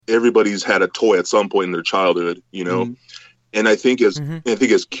everybody's had a toy at some point in their childhood, you know. Mm-hmm. And I think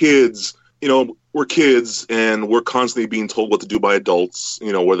as kids, you know, we're kids and we're constantly being told what to do by adults,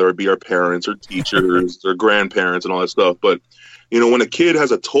 you know, whether it be our parents or teachers or grandparents and all that stuff. But, you know, when a kid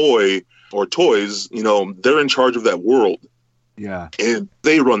has a toy or toys, you know, they're in charge of that world. Yeah. And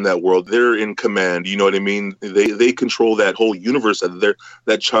they run that world. They're in command. You know what I mean? They control that whole universe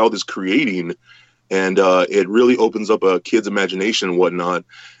that child is creating. And it really opens up a kid's imagination and whatnot.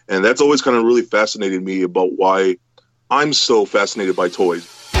 And that's always kind of really fascinated me about why I'm so fascinated by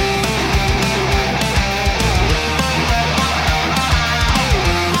toys.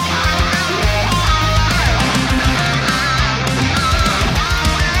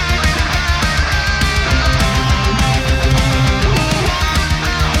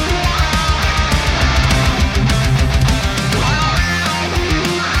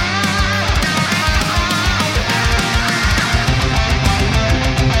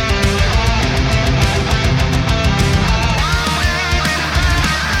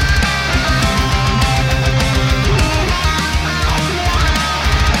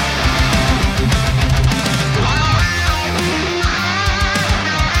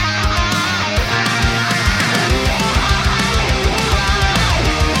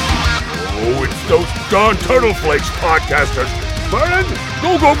 Don Turtle Flakes podcasters. Vernon,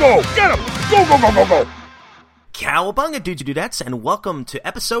 go. Get him. Go. Cowabunga, dudes and dudettes, and welcome to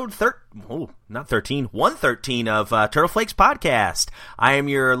episode 113 of Turtle Flakes podcast. I am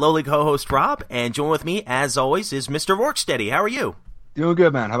your lowly co-host, Rob, and join with me, as always, is Mr. Vorksteady. How are you? Doing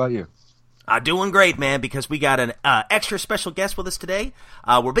good, man. How about you? Doing great, man, because we got an extra special guest with us today.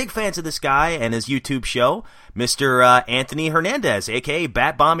 We're big fans of this guy and his YouTube show, Mr. Anthony Hernandez, a.k.a.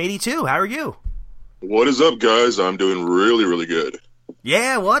 BatBomb82. How are you? What is up, guys? I'm doing really, really good.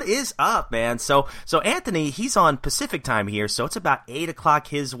 Yeah, what is up, man? So Anthony, he's on Pacific time here, so it's about 8 o'clock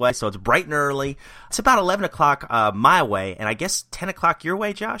his way, so it's bright and early. It's about 11 o'clock my way, and I guess 10 o'clock your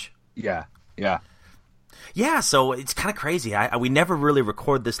way, Josh? Yeah. Yeah, so it's kind of crazy. We never really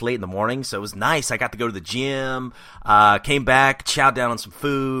record this late in the morning, so it was nice. I got to go to the gym, came back, chowed down on some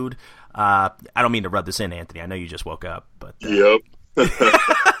food. I don't mean to rub this in, Anthony. I know you just woke up. But Yep.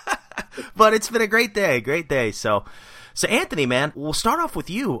 But it's been a great day. So Anthony, man, we'll start off with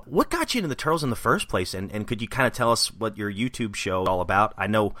you. What got you into the Turtles in the first place? And could you kind of tell us what your YouTube show is all about? I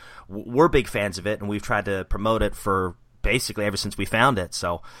know we're big fans of it, and we've tried to promote it for basically ever since we found it.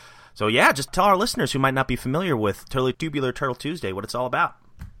 So yeah, just tell our listeners who might not be familiar with Tubular Turtle Tuesday what it's all about.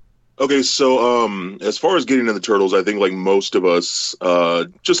 Okay, so as far as getting into the Turtles, I think like most of us,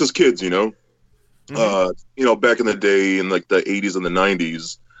 just as kids, you know, back in the day in like the 80s and the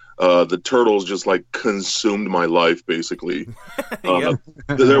 90s, the Turtles just like consumed my life basically. There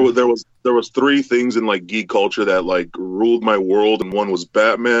was three things in like geek culture that like ruled my world, and one was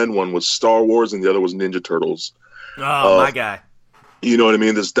Batman, one was Star Wars, and the other was Ninja Turtles. Oh, my guy. You know what I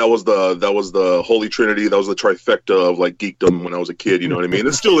mean? That was the holy trinity. That was the trifecta of like geekdom when I was a kid. You know what I mean?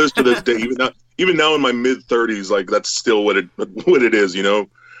 It still is to this day. Even now in my mid 30s, like that's still what it is. You know,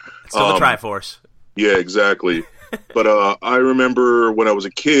 it's still the Triforce. Yeah, exactly. But I remember when I was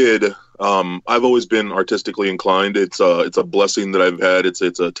a kid, I've always been artistically inclined. It's a blessing that I've had. It's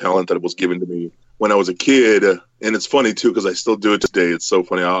a talent that was given to me when I was a kid, and it's funny too because I still do it today. It's so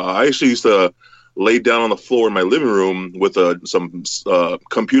funny. I actually used to lay down on the floor in my living room with some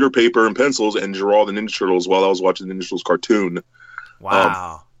computer paper and pencils and draw the Ninja Turtles while I was watching the Ninja Turtles cartoon.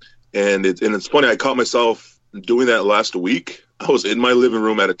 Wow. And it's funny. I caught myself doing that last week. I was in my living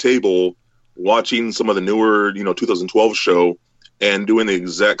room at a table watching some of the newer, 2012 show and doing the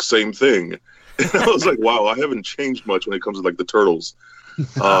exact same thing. And I was like, wow, I haven't changed much when it comes to like the Turtles.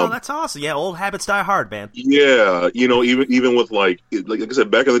 Oh, that's awesome. Yeah, old habits die hard, man. Yeah, even with like I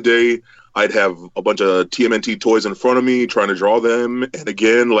said, back in the day, I'd have a bunch of TMNT toys in front of me trying to draw them. And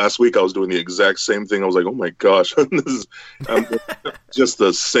again, last week I was doing the exact same thing. I was like, oh my gosh, I'm just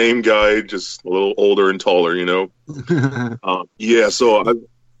the same guy, just a little older and taller, you know? Yeah, so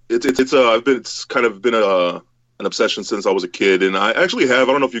it's kind of been an obsession since I was a kid. And I actually have,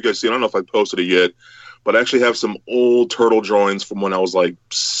 I don't know if you guys see it, I don't know if I posted it yet, but I actually have some old turtle drawings from when I was like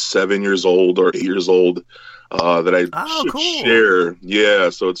 7 years old or 8 years old. That I should share. Yeah,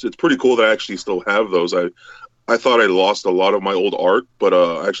 so it's pretty cool that I actually still have those. I thought I lost a lot of my old art, but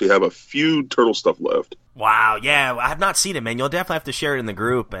I actually have a few turtle stuff left. Wow, yeah, I have not seen it, man. You'll definitely have to share it in the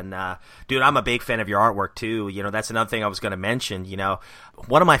group. And, dude, I'm a big fan of your artwork, too. That's another thing I was going to mention.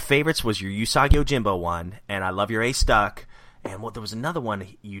 One of my favorites was your Usagi Yojimbo one, and I love your Ace Duck. And there was another one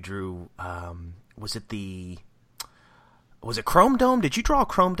you drew. Was it Chrome Dome? Did you draw a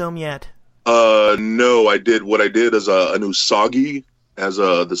Chrome Dome yet? No, I did. What I did is an Usagi, as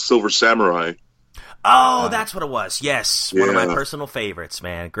the Silver Samurai. Oh, that's what it was. Yes, one of my Yeah. personal favorites,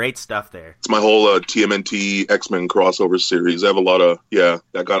 man. Great stuff there. It's my whole TMNT X-Men crossover series. I have a lot of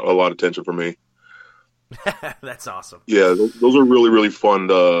that got a lot of attention from me. That's awesome. Yeah, those are really, really fun.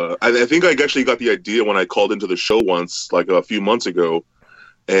 I think I actually got the idea when I called into the show once, like a few months ago,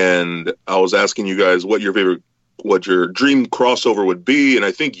 and I was asking you guys what your dream crossover would be, and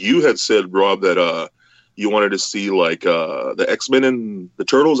I think you had said, Rob, that you wanted to see like the X-Men and the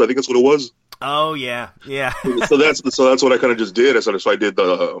Turtles. I think that's what it was. Oh yeah. so that's what I kind of just did. So I did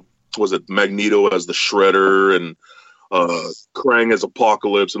was it Magneto as the Shredder and Krang as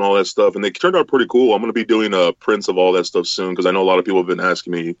Apocalypse and all that stuff, and they turned out pretty cool. I'm going to be doing prints of all that stuff soon because I know a lot of people have been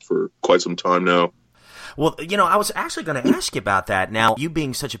asking me for quite some time now. Well, I was actually going to ask you about that. Now, you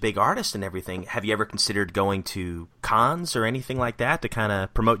being such a big artist and everything, have you ever considered going to cons or anything like that to kind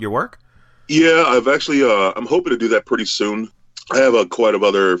of promote your work? Yeah, I've actually I'm hoping to do that pretty soon. I have quite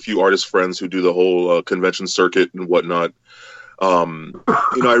a few artist friends who do the whole convention circuit and whatnot. I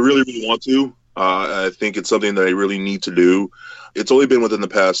really, really want to. I think it's something that I really need to do. It's only been within the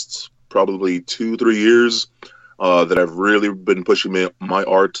past probably 2-3 years that I've really been pushing my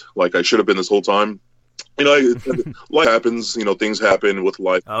art like I should have been this whole time. Life happens. Things happen with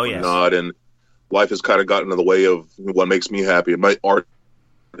life Oh, yes. or not, and life has kind of gotten in the way of what makes me happy. And my art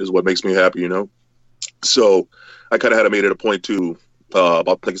is what makes me happy, So I kind of had made it a point to,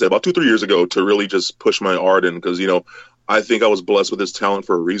 about 2-3 years ago, to really just push my art in because, I think I was blessed with this talent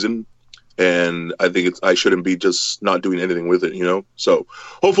for a reason. And I think I shouldn't be just not doing anything with it, So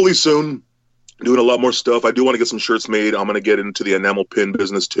hopefully soon, doing a lot more stuff. I do want to get some shirts made. I'm going to get into the enamel pin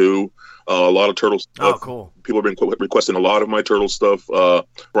business too. A lot of turtle stuff. Oh, cool. People have been requesting a lot of my turtle stuff for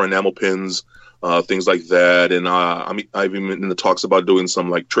enamel pins, things like that. And I've been in the talks about doing some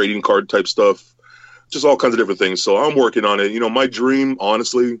like trading card type stuff, just all kinds of different things. So I'm working on it. My dream,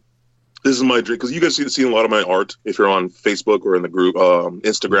 honestly, this is my dream, because you guys see a lot of my art if you're on Facebook or in the group,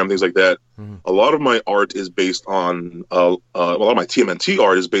 Instagram, things like that. Mm-hmm. A lot of my art is based on a lot of my TMNT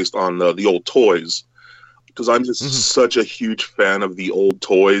art is based on the old toys, because I'm just such a huge fan of the old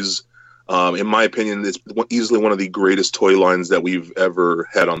toys. In my opinion, it's easily one of the greatest toy lines that we've ever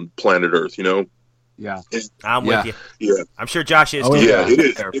had on planet Earth. Yeah, I'm with you. Yeah, I'm sure Josh is. Oh, too. yeah, it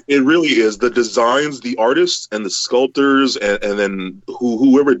is. It really is. The designs, the artists, and the sculptors, and then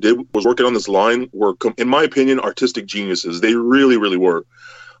whoever was working on this line were, in my opinion, artistic geniuses. They really, really were.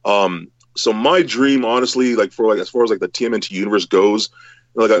 So my dream, honestly, as far as the TMNT universe goes,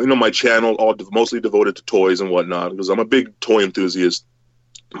 my channel all mostly devoted to toys and whatnot, because I'm a big toy enthusiast.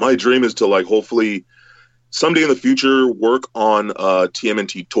 My dream is to hopefully someday in the future work on a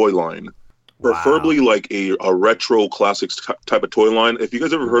TMNT toy line. Preferably like a retro classics type of toy line. If you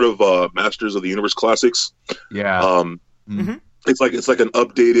guys ever heard of Masters of the Universe Classics, yeah, it's like an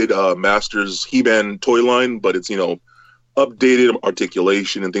updated Masters He-Man toy line, but it's updated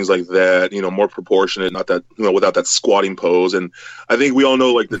articulation and things like that. More proportionate, not that without that squatting pose. And I think we all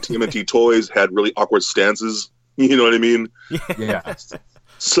know the TMNT toys had really awkward stances. You know what I mean? Yeah.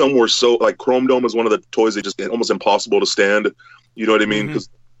 Some were so Chrome Dome is one of the toys that just almost impossible to stand. You know what I mean?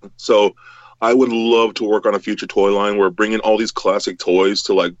 So I would love to work on a future toy line where bringing all these classic toys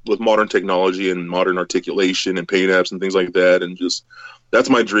to with modern technology and modern articulation and paint apps and things like that, and just that's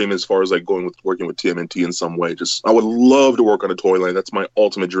my dream as far as working with TMNT in some way. Just I would love to work on a toy line. That's my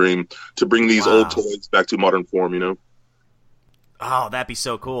ultimate dream, to bring these old toys back to modern form. Oh, that'd be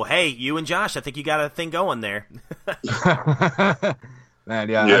so cool. Hey, you and Josh, I think you got a thing going there. Man,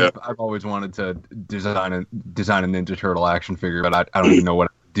 yeah. I've always wanted to design a Ninja Turtle action figure, but I don't even know what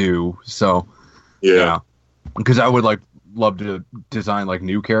to do. So yeah, because I would love to design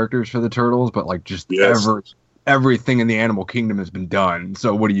new characters for the Turtles, but everything in the animal kingdom has been done.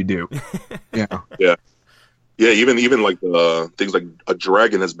 So what do you do? Yeah. Even things like a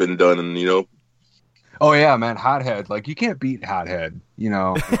dragon has been done, and Oh yeah, man, Hothead. You can't beat Hothead.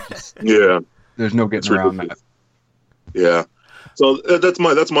 There's no getting around that. Yeah. So that's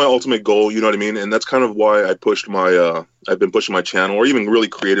my ultimate goal, you know what I mean? And that's kind of why I pushed I've been pushing my channel, or even really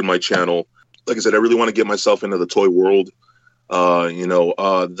created my channel. Like I said, I really want to get myself into the toy world.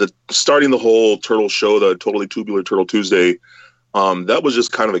 Starting the whole turtle show, the Totally Tubular Turtle Tuesday, that was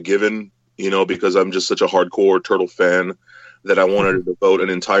just kind of a given, because I'm just such a hardcore turtle fan that I wanted to devote an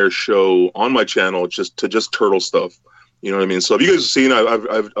entire show on my channel just to turtle stuff. You know what I mean? So if you guys have seen,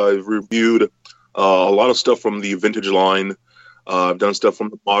 I've reviewed a lot of stuff from the vintage line. I've done stuff from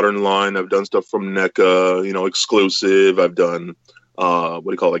the modern line. I've done stuff from NECA, exclusive. I've done,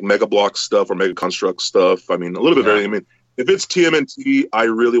 Mega Block stuff or Mega Construct stuff. I mean, a little bit of everything. I mean, if it's TMNT, I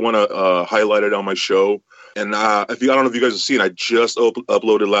really want to highlight it on my show. And I don't know if you guys have seen, I just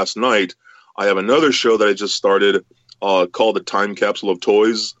uploaded last night. I have another show that I just started called The Time Capsule of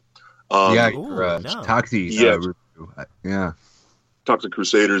Toys. Toxic. Yeah. Toxic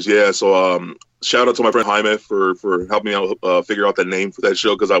Crusaders, yeah. So shout out to my friend Jaime for helping me out figure out the name for that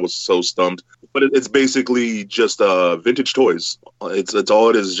show, because I was so stumped. But it's basically just vintage toys. It's all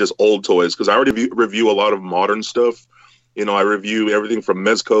it is just old toys, because I already review a lot of modern stuff. You know, I review everything from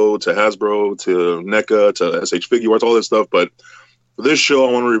Mezco to Hasbro to NECA to SH Figuarts, all this stuff. But for this show,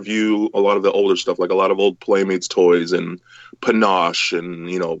 I want to review a lot of the older stuff, like a lot of old Playmates toys and Panache and,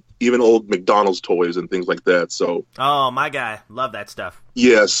 you know, even old McDonald's toys and things like that. So, oh, my guy, love that stuff.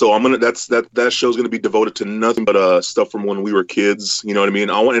 Yeah, so I'm gonna that show's gonna be devoted to nothing but stuff from when we were kids. You know what I mean?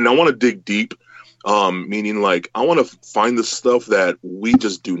 I want to dig deep, meaning like I want to find the stuff that we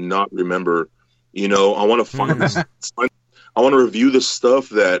just do not remember. You know, I want to find this. I want to review the stuff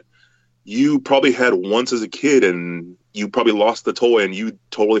that you probably had once as a kid, and you probably lost the toy, and you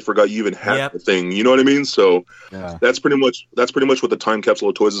totally forgot you even had the thing. You know what I mean? So that's pretty much what the Time Capsule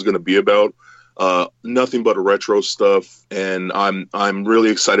of Toys is going to be about. Nothing but retro stuff, and I'm really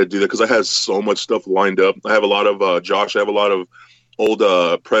excited to do that, because I have so much stuff lined up. I have a lot of Josh. I have a lot of old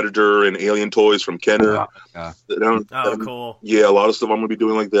Predator and Alien toys from Kenner. Cool. Yeah, a lot of stuff I'm going to be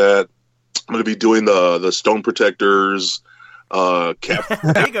doing like that. I'm going to be doing the Stone Protectors. There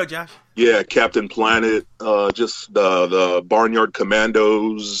you go, Josh. Yeah, Captain Planet, just the Barnyard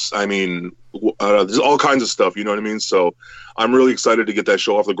Commandos. I mean, there's all kinds of stuff, you know what I mean? So I'm really excited to get that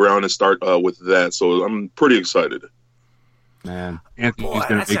show off the ground and start with that. So I'm pretty excited. Man, Anthony's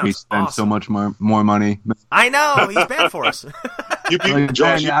going to make me spend so much more money. I know, he's bad for us.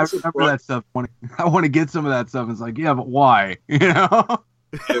 Josh, I remember that stuff. I want to get some of that stuff. It's like, yeah, but why? You know?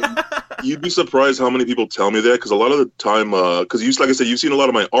 You'd be surprised how many people tell me that, because a lot of the time, because like I said, you've seen a lot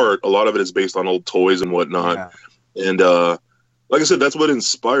of my art. A lot of it is based on old toys and whatnot. Yeah. And like I said, that's what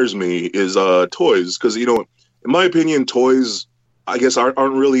inspires me is toys, because, you know, in my opinion, toys, I guess, aren't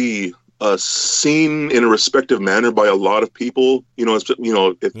really seen in a respective manner by a lot of people. You know, if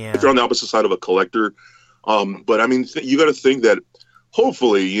you're on the opposite side of a collector. But I mean, you got to think that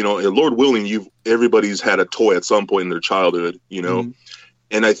hopefully, you know, Lord willing, everybody's had a toy at some point in their childhood. You know. Mm-hmm.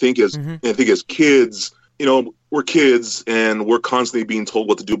 And I think as kids, you know, we're kids and we're constantly being told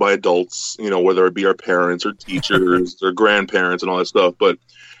what to do by adults, you know, whether it be our parents or teachers or grandparents and all that stuff. But,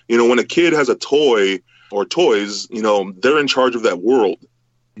 you know, when a kid has a toy or toys, you know, they're in charge of that world.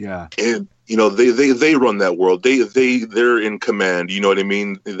 Yeah. And, you know, they run that world. They're in command. You know what I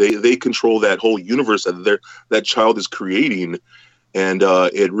mean? They control that whole universe that child is creating. And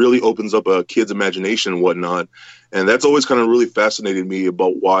it really opens up a kid's imagination and whatnot. And that's always kind of really fascinated me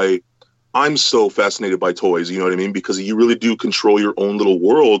about why I'm so fascinated by toys. You know what I mean? Because you really do control your own little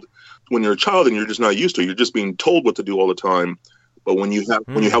world when you're a child, and you're just not used to it. You're just being told what to do all the time. But when you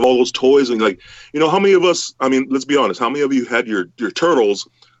have all those toys, and like, you know, how many of us? I mean, let's be honest. How many of you had your turtles,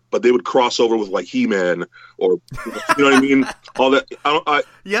 but they would cross over with like He-Man or you know what I mean? All that.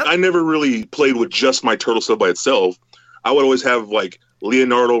 I never really played with just my turtle stuff by itself. I would always have like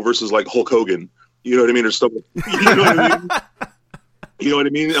Leonardo versus like Hulk Hogan. You know what I mean? Or stuff. You know what I mean? You know what I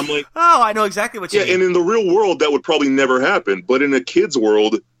mean? I'm like, oh, I know exactly what you mean. Yeah, and in the real world, that would probably never happen. But in a kid's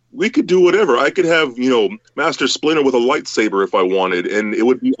world, we could do whatever. I could have, you know, Master Splinter with a lightsaber if I wanted, and it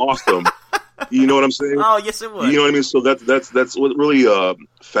would be awesome. You know what I'm saying? Oh, yes, it would. You know what I mean? So that's what really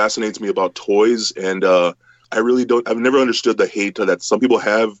fascinates me about toys, and I've never understood the hate that some people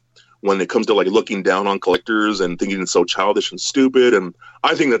have when it comes to like looking down on collectors and thinking it's so childish and stupid, and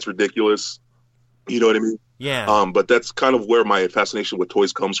I think that's ridiculous. You know what I mean? Yeah. But that's kind of where my fascination with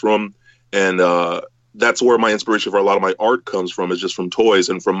toys comes from, and that's where my inspiration for a lot of my art comes from, is just from toys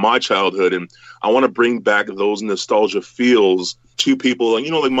and from my childhood. And I want to bring back those nostalgia feels to people,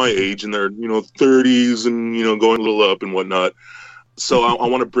 you know, like my age in their, you know, 30s and, you know, going a little up and whatnot. So I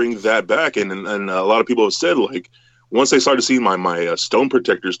want to bring that back. And a lot of people have said, like, once they started seeing my Stone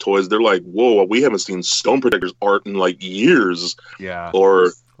Protectors toys, they're like, whoa, we haven't seen Stone Protectors art in like years. Yeah.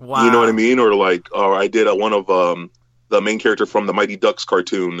 Or, wow. You know what I mean? Or like, I did one of the main character from the Mighty Ducks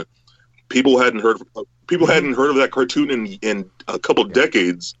cartoon. People hadn't heard of that cartoon in a couple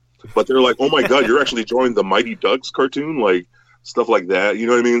decades, but they're like, oh my God, you're actually drawing the Mighty Ducks cartoon, like stuff like that. You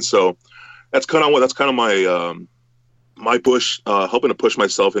know what I mean? So that's kind of my push, helping to push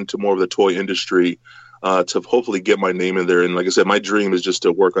myself into more of the toy industry, to hopefully get my name in there. And like I said, my dream is just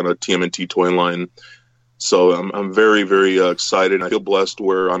to work on a TMNT toy line. So I'm very, very excited. I feel blessed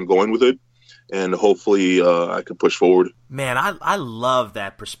where I'm going with it. And hopefully I can push forward. Man, I love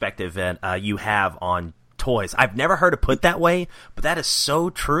that perspective that you have on toys. I've never heard it put that way, but that is so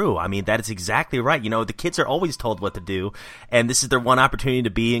true. I mean, that is exactly right. You know, the kids are always told what to do, and this is their one opportunity to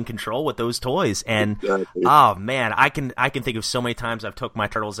be in control with those toys. And oh man, I can think of so many times I've took my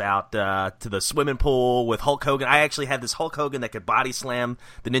turtles out to the swimming pool with Hulk Hogan. I actually had this Hulk Hogan that could body slam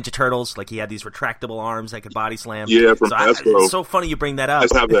the Ninja Turtles. Like, he had these retractable arms that could body slam. Yeah, from Hasbro. It's so funny you bring that up.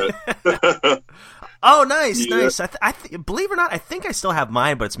 I have that. Oh, nice, nice. Believe it or not, I think I still have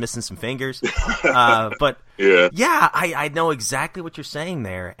mine, but it's missing some fingers. But yeah, I know exactly what you're saying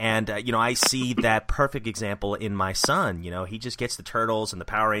there. And, you know, I see that perfect example in my son. You know, he just gets the Turtles and the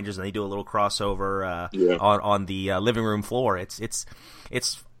Power Rangers, and they do a little crossover on the living room floor. It's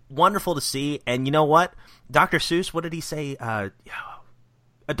wonderful to see. And you know what? Dr. Seuss, what did he say?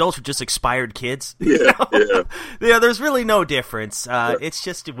 Adults are just expired kids. Yeah, yeah. There's really no difference. It's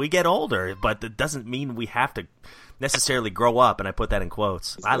just we get older, but that doesn't mean we have to necessarily grow up. And I put that in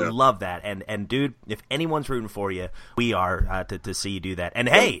quotes. I love that. And dude, if anyone's rooting for you, we are to see you do that. And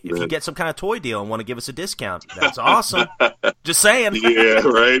hey, if you get some kind of toy deal and want to give us a discount, that's awesome. Just saying. Yeah,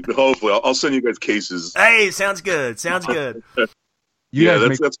 right. Hopefully, I'll send you guys cases. Hey, sounds good. Sounds good. You guys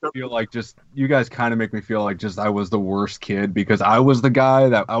make me feel like you guys kind of make me feel like I was the worst kid, because I was the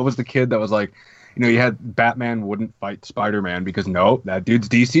kid that was like, you know, you had Batman wouldn't fight Spider-Man because no, that dude's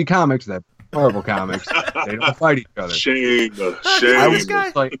DC Comics, that Marvel Comics, they don't fight each other. Shame.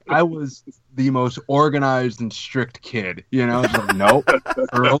 I was the most organized and strict kid, you know. It's like, nope,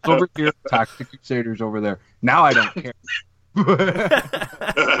 Earl's over here, Toxic Crusaders over there. Now I don't care.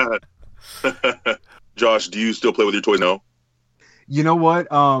 Josh, do you still play with your toys now? You know what?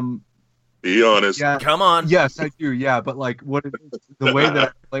 Be honest. Yeah, come on. Yes, I do. Yeah, but like, the way that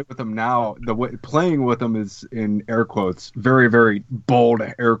I play with them now, the way playing with them is in air quotes, very, very bold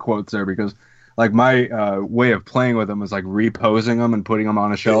air quotes there, because like my way of playing with them is like reposing them and putting them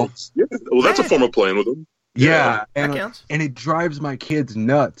on a shelf. Yeah. Well, that's a form of playing with them. Yeah, and it drives my kids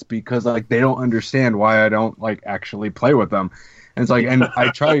nuts because like they don't understand why I don't like actually play with them. And it's like, and I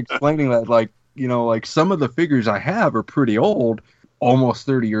try explaining that, like, you know, like some of the figures I have are pretty old, almost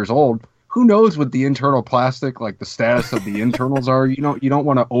 30 years old. Who knows what the internal plastic, like the status of the internals are? You don't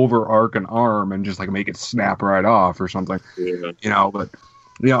want to over arc an arm and just like make it snap right off or something. Yeah. You know, but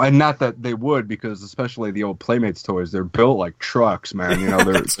you know, and not that they would, because especially the old Playmates toys, they're built like trucks, man. You know,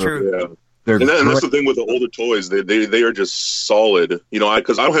 that's true. Yeah. And that's the thing with the older toys; they are just solid. You know,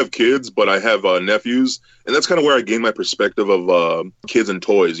 because I don't have kids, but I have nephews, and that's kind of where I gain my perspective of kids and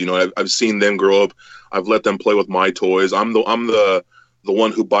toys. You know, I've seen them grow up. I've let them play with my toys. I'm the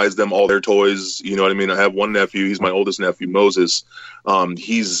one who buys them all their toys. You know what I mean? I have one nephew. He's my oldest nephew, Moses.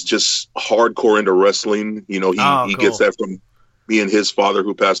 He's just hardcore into wrestling. You know, he gets that from me and his father,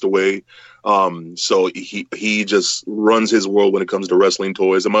 who passed away. So he just runs his world when it comes to wrestling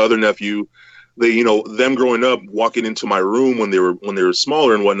toys. And my other nephew, them growing up, walking into my room when they were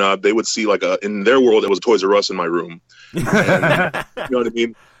smaller and whatnot, they would see like in their world, it was Toys R Us in my room. And, you know what I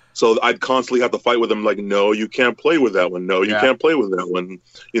mean? So I'd constantly have to fight with them, like, no, you can't play with that one. No, you can't play with that one.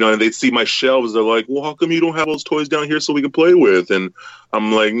 You know, and they'd see my shelves. They're like, well, how come you don't have those toys down here so we can play with? And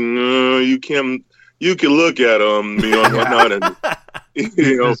I'm like, no, you can look at them, you know, and whatnot. And,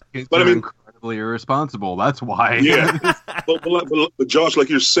 you know, but I mean, incredibly irresponsible. That's why. Yeah. but Josh, like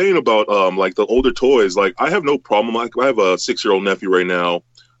you're saying about like the older toys, like I have no problem. Like I have a 6-year-old nephew right now.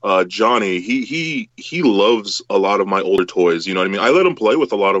 Johnny, he loves a lot of my older toys. You know what I mean? I let him play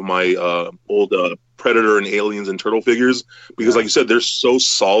with a lot of my old Predator and Aliens and Turtle figures because, like you said, they're so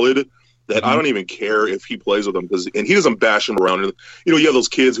solid that I don't even care if he plays with them, and he doesn't bash them around. You know, you have those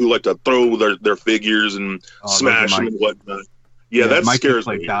kids who like to throw their figures and smash them and whatnot. Yeah, that scares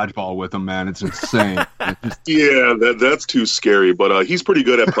me. Play dodgeball with him, man. It's insane. Yeah, that's too scary. But he's pretty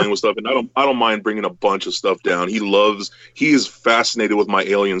good at playing with stuff, and I don't mind bringing a bunch of stuff down. He is fascinated with my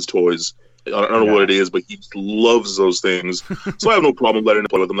Aliens toys. I don't know what it is, but he loves those things. So I have no problem letting him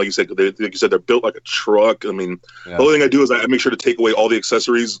play with them. Like you said, they're built like a truck. I mean, the only thing I do is I make sure to take away all the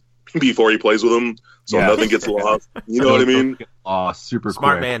accessories before he plays with them, so nothing gets lost. You know what I mean? Super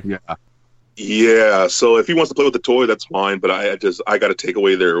smart quick. Man. Yeah. So if he wants to play with the toy, that's fine. But I got to take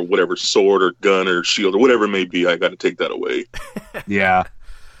away their whatever sword or gun or shield or whatever it may be. I got to take that away. Yeah.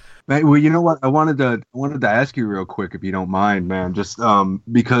 Man, well, you know what? I wanted to ask you real quick, if you don't mind, man. Just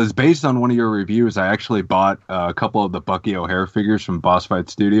because based on one of your reviews, I actually bought a couple of the Bucky O'Hare figures from Boss Fight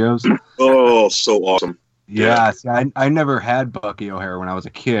Studios. Oh, so awesome! Yeah, see, I never had Bucky O'Hare when I was a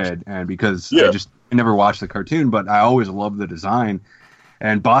kid, and because I never watched the cartoon, but I always loved the design.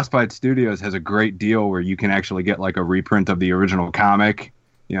 And Boss Fight Studios has a great deal where you can actually get like a reprint of the original comic.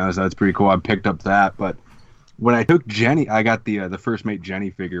 You know, so that's pretty cool. I picked up that, but when I took Jenny, I got the First Mate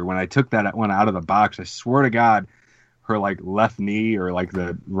Jenny figure. When I took that one out of the box, I swear to God, her like left knee or like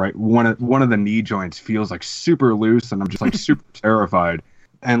the right one of the knee joints feels like super loose, and I'm just like super terrified.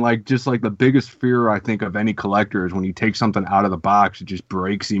 And like just like the biggest fear I think of any collector is when you take something out of the box, it just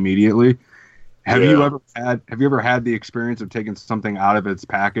breaks immediately. Have you ever had the experience of taking something out of its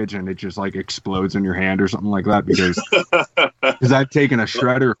package and it just like explodes in your hand or something like that? Because I've taken a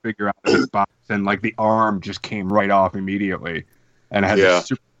Shredder figure out of its box and like the arm just came right off immediately, and I had to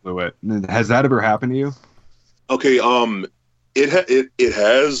super glue it. Has that ever happened to you? Okay, it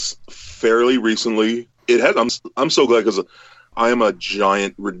has fairly recently. It has. I'm so glad because I am a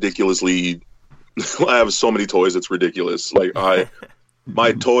giant, ridiculously. I have so many toys. It's ridiculous. Like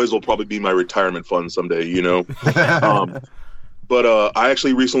my toys will probably be my retirement fund someday, you know. But I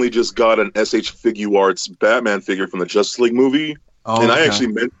actually recently just got an SH Figuarts Batman figure from the Justice League movie, and I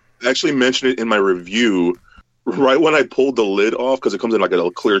actually mentioned it in my review right when I pulled the lid off because it comes in like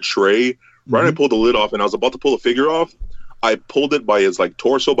a clear tray. Right when I pulled the lid off and I was about to pull the figure off, I pulled it by its like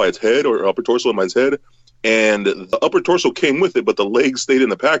torso, by its head, or upper torso by its head, and the upper torso came with it, but the legs stayed in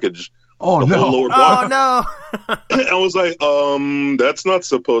the package. Oh, no. Whole lower body. Oh, no. I was like, that's not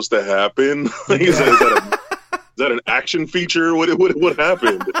supposed to happen. Like, is that an action feature? What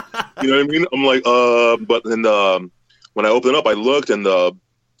happened? You know what I mean? I'm like, but then when I opened it up, I looked, and the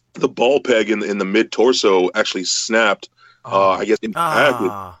ball peg in the mid-torso actually snapped, I guess,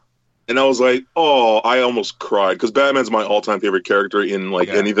 impacted. And I was like, I almost cried, because Batman's my all-time favorite character in, like,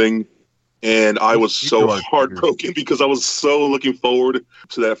 anything. And I was so heartbroken because I was so looking forward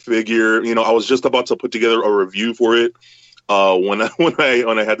to that figure. You know, I was just about to put together a review for it when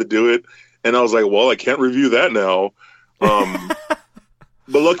I had to do it, and I was like, well, I can't review that now.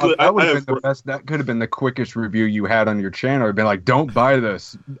 But luckily, that would have been the best. That could have been the quickest review you had on your channel. It'd been like, don't buy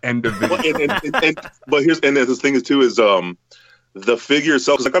this. End of video. But the thing is too is the figure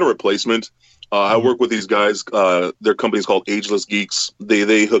itself. Because I got a replacement. I work with these guys. Their company's called Ageless Geeks.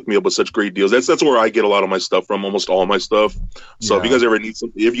 They hook me up with such great deals. That's where I get a lot of my stuff from. Almost all of my stuff. So if you guys ever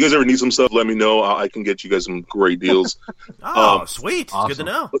need some stuff, let me know. I can get you guys some great deals. Sweet, awesome. Good to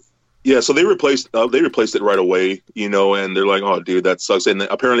know. Yeah, so they replaced it right away, you know, and they're like, oh, dude, that sucks. And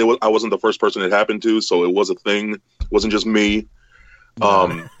apparently I wasn't the first person it happened to, so it was a thing. It wasn't just me.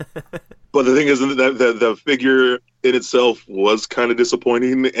 But the thing is that the figure in itself was kind of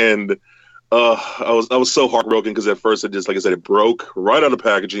disappointing, and I was so heartbroken because at first it just, like I said, it broke right out of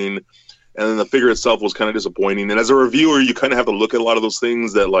packaging, and then the figure itself was kind of disappointing. And as a reviewer, you kind of have to look at a lot of those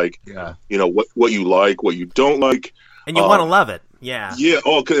things that, like, you know, what you like, what you don't like. And you want to love it. Yeah. Yeah.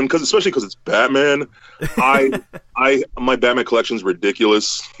 Oh, especially because it's Batman. My Batman collection is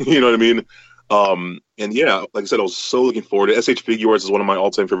ridiculous. You know what I mean? And yeah, like I said, I was so looking forward to it. SH Figuarts is one of my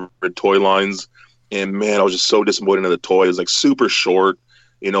all-time favorite toy lines. And man, I was just so disappointed in the toy. It's like super short.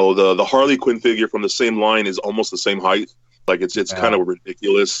 You know, the Harley Quinn figure from the same line is almost the same height. Like it's kind of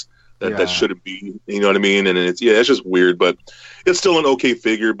ridiculous. That shouldn't be, you know what I mean? And it's just weird, but it's still an okay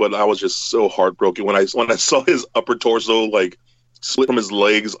figure. But I was just so heartbroken when I saw his upper torso like split from his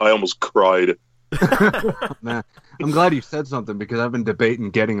legs. I almost cried. Man, I'm glad you said something because I've been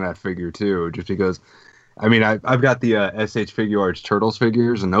debating getting that figure too. Just because, I mean, I've got the SH Figuarts Turtles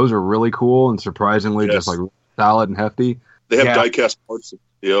figures, and those are really cool and surprisingly just like solid and hefty. They have die-cast parts.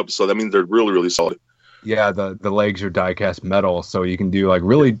 Yep, so that means they're really, really solid. Yeah, the legs are die-cast metal, so you can do like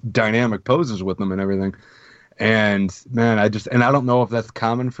really dynamic poses with them and everything. And man, I don't know if that's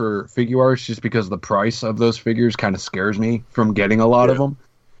common for Figuarts, just because the price of those figures kind of scares me from getting a lot of them.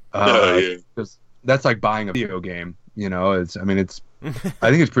 Because that's like buying a video game, you know. I think it's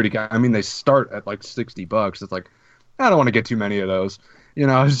pretty. I mean, they start at like $60. It's like, I don't want to get too many of those, you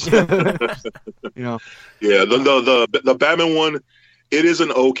know. You know. Yeah, the Batman one. It is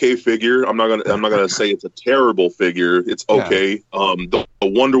an okay figure. I'm not gonna say it's a terrible figure. It's okay. Yeah. The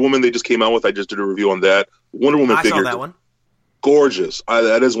Wonder Woman they just came out with, I just did a review on that. Wonder Woman figure. I saw that one. Gorgeous.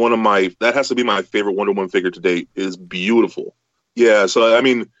 That has to be my favorite Wonder Woman figure to date. It is beautiful. Yeah. So I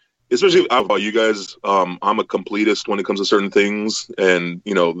mean, especially about you guys, I'm a completist when it comes to certain things, and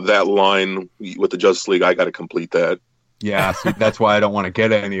you know that line with the Justice League, I got to complete that. Yeah, see, that's why I don't want to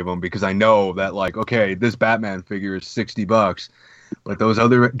get any of them, because I know that, like, okay, this Batman figure is $60. But those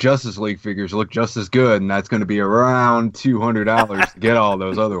other Justice League figures look just as good, and that's going to be around $200 to get all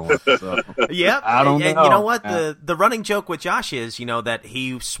those other ones. So, yep. I don't know. And you know what? The running joke with Josh is, you know, that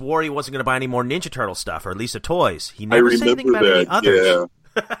he swore he wasn't going to buy any more Ninja Turtle stuff, or at least the toys. He never said anything about any others.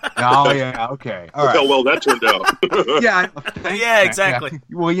 Yeah. Oh, yeah, okay. All right. Look how well that turned out. Yeah, exactly.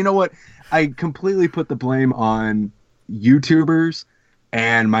 Yeah. Well, you know what? I completely put the blame on YouTubers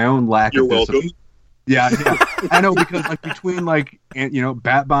and my own lack You're of discipline. welcome. Yeah. I know, because like between like, you know,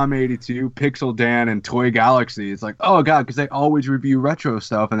 Bat Bomb 82, Pixel Dan, and Toy Galaxy, it's like, oh god, because they always review retro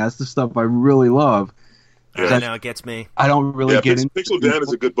stuff, and that's the stuff I really love. I know, it gets me. I don't really get into Pixel Dan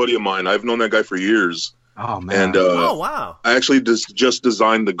is a good buddy of mine. I've known that guy for years. Oh man! And oh wow! I actually just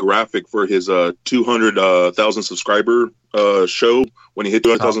designed the graphic for his 200,000 subscriber show when he hit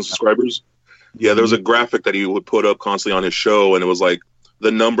 200,000 subscribers. Yeah, there was a graphic that he would put up constantly on his show, and it was like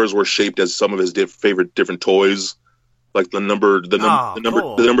the numbers were shaped as some of his favorite different toys. Like the number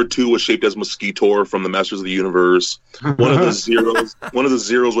 2 was shaped as Mosquitor from the Masters of the Universe. One of the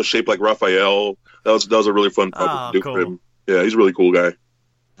zeros was shaped like Raphael. That was a really fun project to do for him. Yeah, he's a really cool guy.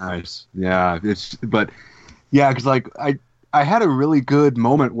 Nice. Yeah, because like I had a really good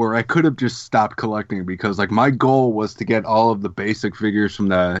moment where I could have just stopped collecting, because like my goal was to get all of the basic figures from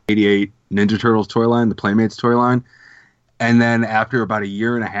the 88 Ninja Turtles toy line, the Playmates toy line. And then after about a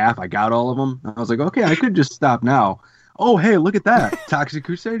year and a half, I got all of them. I was like, okay, I could just stop now. Oh, hey, look at that. Toxic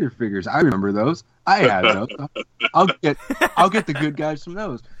Crusader figures. I remember those. I had those. I'll get the good guys from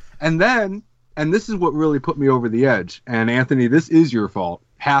those. And this is what really put me over the edge. And Anthony, this is your fault.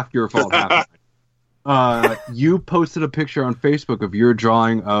 Half your fault, half mine. You posted a picture on Facebook of your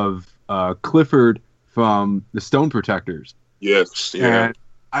drawing of Clifford from the Stone Protectors. Yes, yeah. And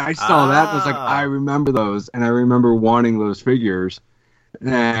I saw that and was like, I remember those, and I remember wanting those figures.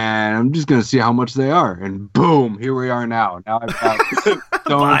 And I'm just going to see how much they are. And boom, here we are now. Now I've got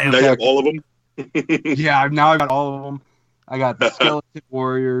all of them? Yeah, now I've got all of them. I got the Skeleton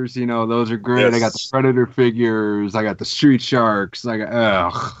Warriors, you know, those are great. Yes. I got the Predator figures. I got the Street Sharks.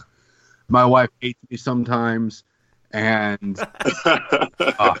 My wife hates me sometimes. And,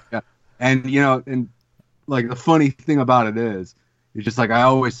 and you know, and like the funny thing about it is, it's just like I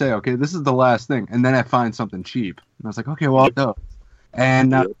always say, okay, this is the last thing. And then I find something cheap. And I was like, okay, well, no.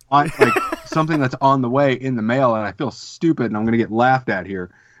 And like something that's on the way in the mail, and I feel stupid, and I'm going to get laughed at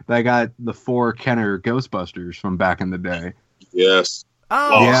here. But I got the 4 Kenner Ghostbusters from back in the day. Yes.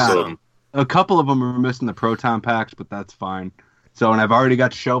 Oh, awesome. Yeah. A couple of them are missing the Proton packs, but that's fine. So, and I've already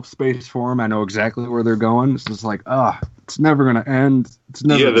got shelf space for them. I know exactly where they're going. It's just like, it's never going to end. It's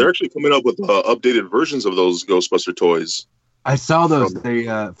never. Yeah, they're actually coming up with updated versions of those Ghostbuster toys. I saw those.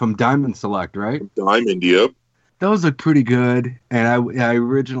 From Diamond Select, right? Diamond, yep. Those look pretty good, and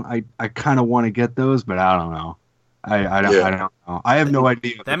I kind of want to get those, but I don't know. I don't know. I have no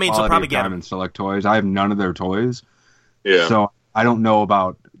idea. That means you'll probably get Diamond Select toys. I have none of their toys. Yeah. So I don't know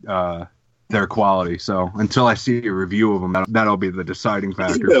about their quality. So until I see a review of them, that'll be the deciding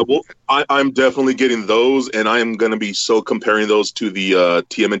factor. Yeah, well, I'm definitely getting those, and I am going to be so comparing those to the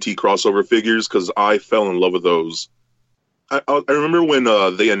TMNT crossover figures, because I fell in love with those. I remember when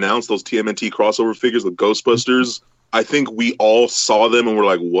they announced those TMNT crossover figures with Ghostbusters. I think we all saw them and were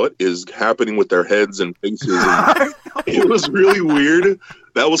like, what is happening with their heads and faces? And it was really weird.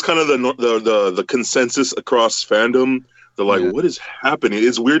 That was kind of the consensus across fandom. They're like, what is happening?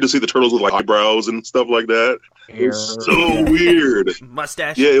 It's weird to see the turtles with like eyebrows and stuff like that. It's so weird.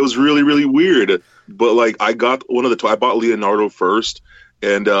 Mustache. Yeah, it was really, really weird. But like, I got one of the I bought Leonardo first.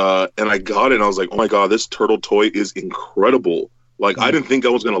 And I got it, and I was like, oh my god, this turtle toy is incredible. Like, I didn't think I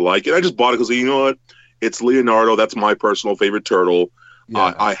was going to like it. I just bought it because, you know what? It's Leonardo. That's my personal favorite turtle.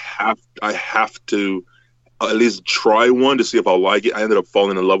 Yeah. I have to at least try one to see if I'll like it. I ended up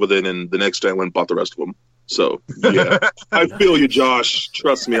falling in love with it, and the next day I went and bought the rest of them. So, yeah. I feel you, Josh.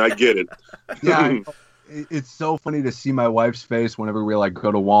 Trust me, I get it. Yeah, it's so funny to see my wife's face whenever we like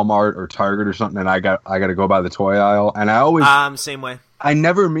go to Walmart or Target or something, and I got to go by the toy aisle, and I always same way. I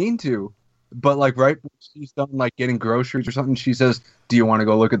never mean to, but like right when she's done like getting groceries or something, she says, "Do you want to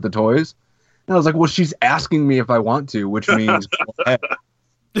go look at the toys?" And I was like, "Well, she's asking me if I want to, which means go ahead."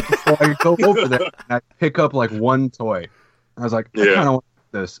 So I go over there and I pick up like one toy. I was like, "I kind of want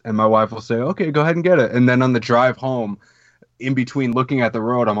this," and my wife will say, "Okay, go ahead and get it." And then on the drive home, in between looking at the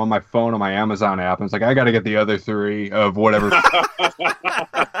road, I'm on my phone on my Amazon app, and it's like I got to get the other 3 of whatever.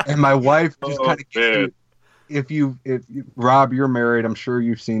 And my wife just kind of. If Rob, you're married, I'm sure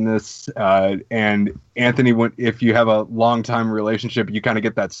you've seen this. And Anthony, if you have a long time relationship, you kind of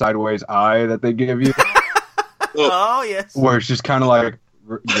get that sideways eye that they give you. Oh yes. Where it's just kind of like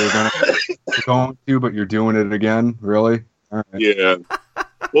you're going to, but you're doing it again. Really? All right. Yeah.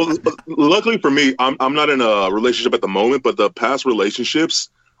 Well, luckily for me, I'm not in a relationship at the moment, but the past relationships,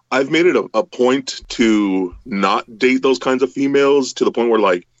 I've made it a point to not date those kinds of females, to the point where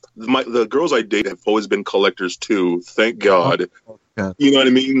like. The girls I date have always been collectors too, thank God. Okay. You know what I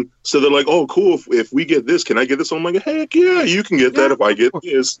mean? So they're like, oh, cool, if we get this, can I get this? I'm like, heck yeah, you can get that if I get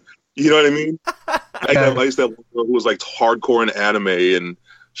this. You know what I mean? I used to have one girl who was like hardcore in anime, and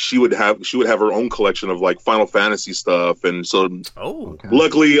she would have her own collection of like Final Fantasy stuff, and so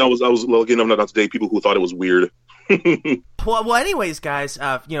luckily I was lucky enough not to date people who thought it was weird. Well, anyways, guys,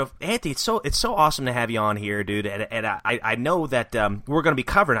 Anthony, it's so awesome to have you on here, dude. And I know that we're going to be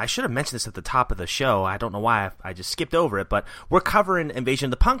covering. I should have mentioned this at the top of the show. I don't know why I just skipped over it, but we're covering Invasion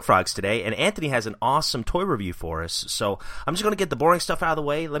of the Punk Frogs today, and Anthony has an awesome toy review for us. So I'm just going to get the boring stuff out of the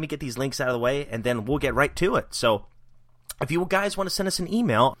way. Let me get these links out of the way, and then we'll get right to it. So if you guys want to send us an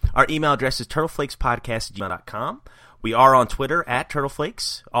email, our email address is turtleflakespodcast@gmail.com. We are on Twitter at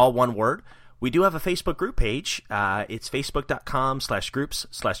Turtleflakes, all one word. We do have a Facebook group page. It's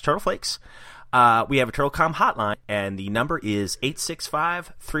facebook.com/groups/turtleflakes. We have a TurtleCom hotline, and the number is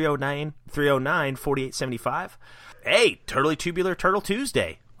 865-309-4875. Hey, Turtly Tubular Turtle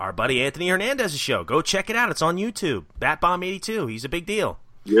Tuesday. Our buddy Anthony Hernandez's show. Go check it out. It's on YouTube. Batbomb82. He's a big deal.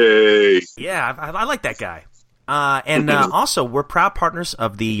 Yay. Yeah, I like that guy. And also, we're proud partners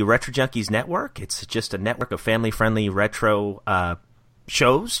of the Retro Junkies Network. It's just a network of family-friendly retro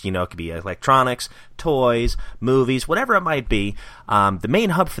shows. It could be electronics, toys, movies, whatever it might be. The main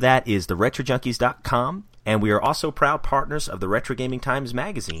hub for that is the RetroJunkies.com, and we are also proud partners of the Retro Gaming Times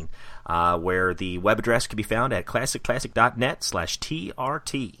magazine, where the web address can be found at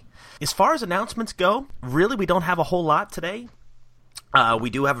classicclassic.net/TRT. As far as announcements go, really we don't have a whole lot today. We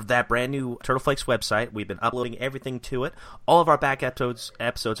do have that brand new Turtle Flakes website. We've been uploading everything to it. All of our back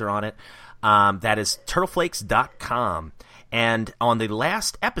episodes are on it. That is turtleflakes.com. And on the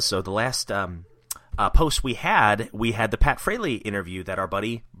last episode, the last post we had the Pat Fraley interview that our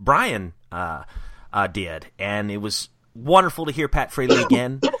buddy Brian did. And it was wonderful to hear Pat Fraley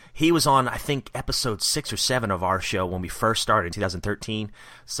again. He was on, I think, episode 6 or 7 of our show when we first started in 2013.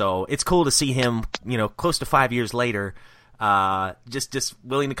 So it's cool to see him, close to 5 years later, just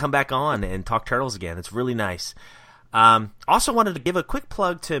willing to come back on and talk Turtles again. It's really nice. Also wanted to give a quick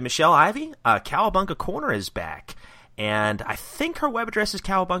plug to Michelle Ivy. Cowabunga Corner is back. And I think her web address is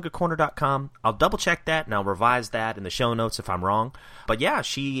cowabungacorner.com. I'll double check that, and I'll revise that in the show notes if I'm wrong. But yeah,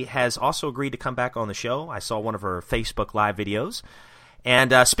 she has also agreed to come back on the show. I saw one of her Facebook Live videos.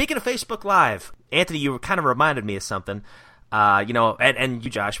 And speaking of Facebook Live, Anthony, you kind of reminded me of something. And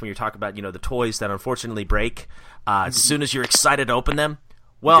you, Josh, when you're talking about, the toys that unfortunately break as soon as you're excited to open them.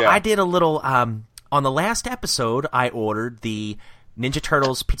 Well, yeah. I did a little, on the last episode, I ordered the Ninja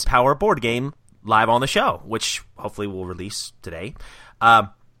Turtles Pizza Power board game live on the show, which hopefully we'll release today.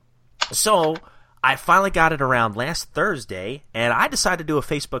 So I finally got it around last Thursday, and I decided to do a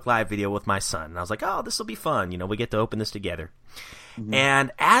Facebook Live video with my son. And I was like, oh, this will be fun. We get to open this together. Mm-hmm.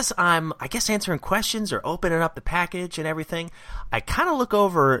 And as I'm, answering questions or opening up the package and everything, I kind of look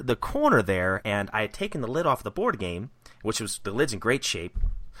over the corner there, and I had taken the lid off the board game, the lid's in great shape,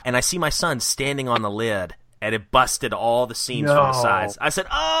 and I see my son standing on the lid, and it busted all the seams from the sides. I said,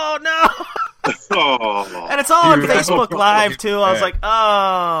 oh, no! And it's all on Facebook Live, too. I was like,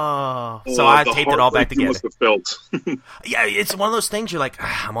 oh. So I taped it all back together. Must have felt. Yeah, it's one of those things you're like,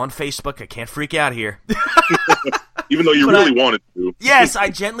 I'm on Facebook. I can't freak out here. Even though you really wanted to. Yes, I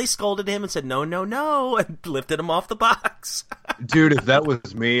gently scolded him and said, no, and lifted him off the box. Dude, if that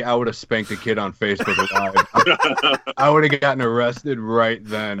was me, I would have spanked a kid on Facebook Live. I would have gotten arrested right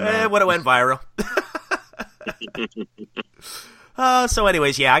then. It would have went viral. So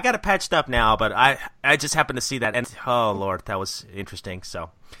anyways, yeah, I got it patched up now, but I just happened to see that, and oh Lord, that was interesting. So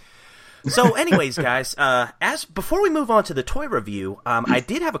anyways, guys, before we move on to the toy review, I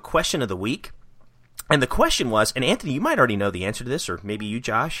did have a question of the week, and the question was, and Anthony, you might already know the answer to this, or maybe you,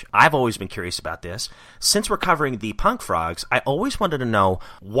 Josh. I've always been curious about this. Since we're covering the Punk Frogs, I always wanted to know,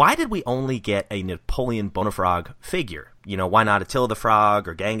 why did we only get a Napoleon Bonafrog figure? Why not Attila the Frog,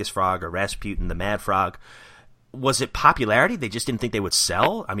 or Genghis Frog, or Rasputin the Mad Frog? Was it popularity? They just didn't think they would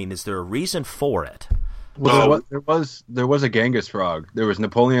sell? I mean, is there a reason for it? Well, there was a Genghis Frog. There was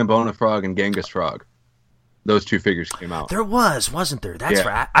Napoleon Bonafrog and Genghis Frog. Those two figures came out. There wasn't there? That's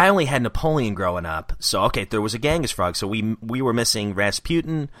right. I only had Napoleon growing up. So, okay, there was a Genghis Frog. So we were missing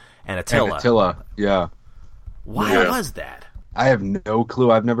Rasputin and Attila. Yeah. Why was that? I have no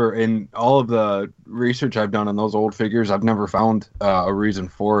clue. In all of the research I've done on those old figures, I've never found a reason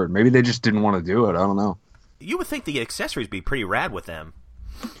for it. Maybe they just didn't want to do it. I don't know. You would think the accessories would be pretty rad with them.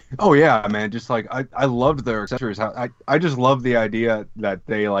 Oh yeah, man! Just like I loved their accessories. I just love the idea that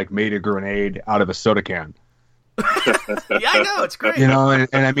they made a grenade out of a soda can. Yeah, I know, it's great. And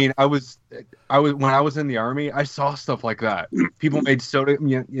I mean, I was when I was in the Army, I saw stuff like that. People made soda.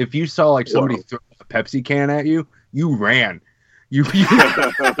 If you saw somebody throw a Pepsi can at you, you ran. You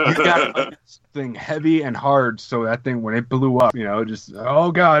got something heavy and hard, so that thing, when it blew up, just,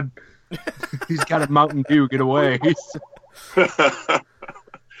 oh god. He's got a Mountain Dew. Get away.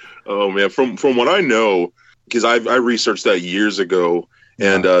 Oh man, from what I know, because I researched that years ago,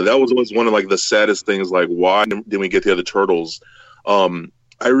 and that was always one of like the saddest things. Like, why didn't we get the other turtles?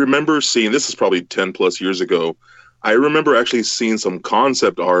 I remember seeing, this is probably 10 plus years ago. I remember actually seeing some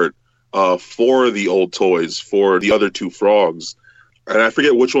concept art for the old toys for the other two frogs, and I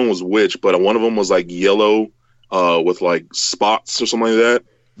forget which one was which, but one of them was like yellow with like spots or something like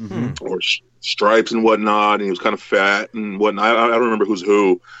that, or stripes and whatnot, and he was kind of fat and whatnot. I don't remember who's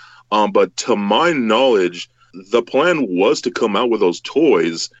who. But to my knowledge, the plan was to come out with those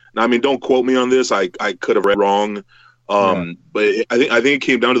toys. Now, I mean, don't quote me on this. I could have read wrong. But I think it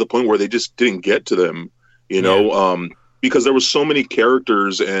came down to the point where they just didn't get to them, you know, because there were so many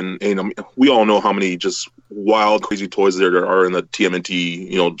characters, and we all know how many just wild, crazy toys there are in the TMNT,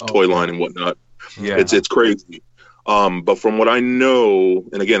 you know, toy line and whatnot. Yeah. It's crazy. But from what I know,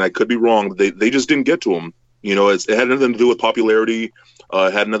 and again, I could be wrong, they just didn't get to them. You know, it had nothing to do with popularity.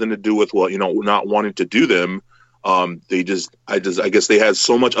 It had nothing to do with, well, you know, not wanting to do them. I guess they had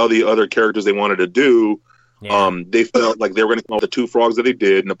so much of the other characters they wanted to do. Yeah. They felt like they were going to come up with the two frogs that they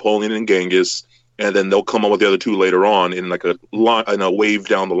did, Napoleon and Genghis, and then they'll come up with the other two later on in like a wave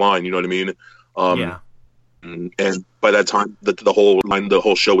down the line. You know what I mean? And by that time, the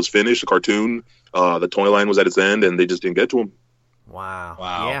whole show was finished. The cartoon, the toy line was at its end, and they just didn't get to them. Wow.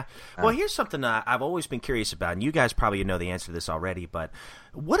 Yeah. Well, here's something I've always been curious about, and you guys probably know the answer to this already, but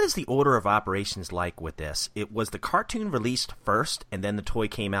what is the order of operations like with this? Was the cartoon released first and then the toy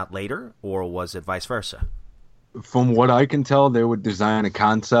came out later, or was it vice versa? From what I can tell, they would design a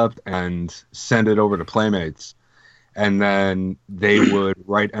concept and send it over to Playmates, and then they would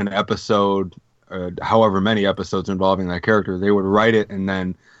write an episode, however many episodes involving that character. They would write it, and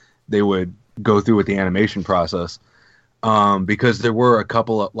then they would go through with the animation process. Because there were a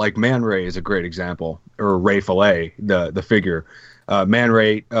couple of, like, Man Ray is a great example, or Ray Fillet, the figure. Man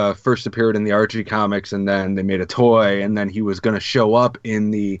Ray first appeared in the Archie comics, and then they made a toy, and then he was going to show up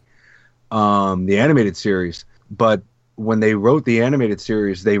in the animated series. But when they wrote the animated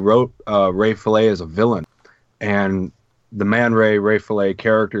series, they wrote Ray Fillet as a villain, and the Man Ray Fillet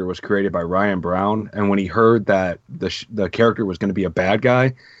character was created by Ryan Brown. And when he heard that the character was going to be a bad guy,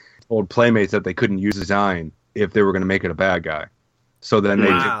 he told Playmates that they couldn't use the design if they were going to make it a bad guy. So then they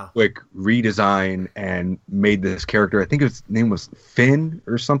did a quick redesign and made this character. I think his name was Finn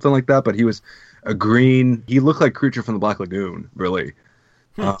or something like that, but he was a green. He looked like Creature from the Black Lagoon, really.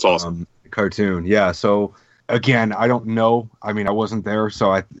 That's awesome. Cartoon, yeah. So again, I don't know. I mean, I wasn't there,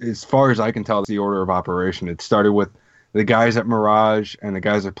 so as far as I can tell, it's the order of operation. It started with the guys at Mirage and the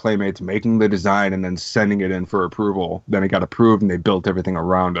guys at Playmates making the design and then sending it in for approval. Then it got approved, and they built everything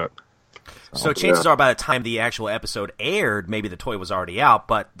around it. So chances are by the time the actual episode aired, maybe the toy was already out,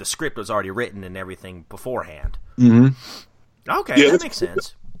 but the script was already written and everything beforehand. Mm-hmm. Okay, that makes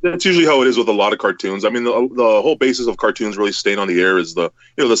sense. That's usually how it is with a lot of cartoons. I mean, the whole basis of cartoons really staying on the air is the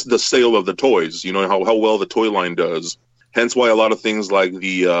sale of the toys. You know how well the toy line does. Hence why a lot of things like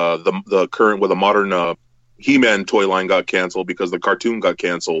the current with a modern He-Man toy line got canceled because the cartoon got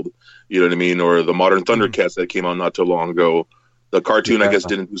canceled. You know what I mean? Or the modern Thundercats that came out not too long ago. The cartoon, I guess,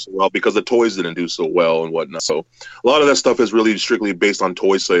 didn't do so well because the toys didn't do so well and whatnot. So a lot of that stuff is really strictly based on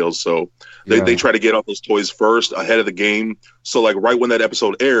toy sales. So they try to get out those toys first ahead of the game. So like right when that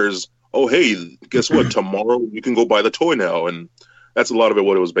episode airs, oh, hey, guess what? Tomorrow you can go buy the toy now. And that's a lot of it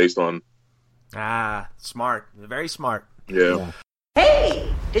what it was based on. Ah, smart. Very smart. Yeah.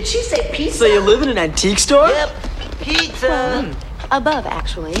 Hey, did she say pizza? So you live in an antique store? Yep, pizza. Above,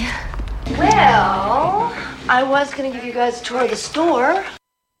 actually. Well, I was going to give you guys a tour of the store.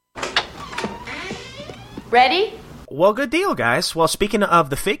 Ready? Well, good deal, guys. Well, speaking of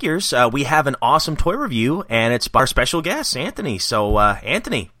the figures, we have an awesome toy review, and it's by our special guest, Anthony. So,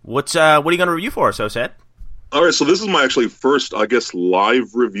 Anthony, what are you going to review for us, Osed? All right, so this is my actually first, I guess,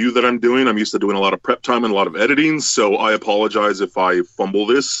 live review that I'm doing. I'm used to doing a lot of prep time and a lot of editing, so I apologize if I fumble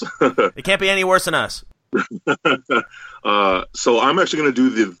this. It can't be any worse than us. So I'm actually going to do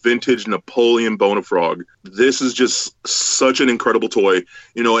the vintage Napoleon Bonafrog. This is just such an incredible toy,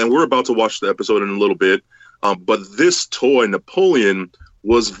 you know, and we're about to watch the episode in a little bit. But this toy, Napoleon,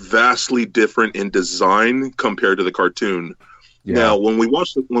 was vastly different in design compared to the cartoon. Yeah. Now, when we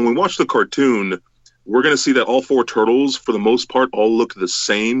watch the cartoon, we're going to see that all four turtles, for the most part, all look the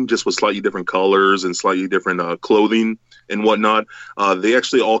same, just with slightly different colors and slightly different clothing and whatnot. They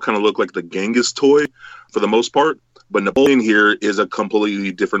actually all kind of look like the Genghis toy for the most part. But Napoleon here is a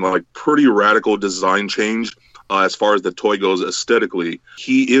completely different, like pretty radical design change as far as the toy goes aesthetically.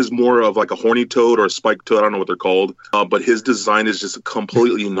 He is more of like a horny toad or a spiked toad. I don't know what they're called. But his design is just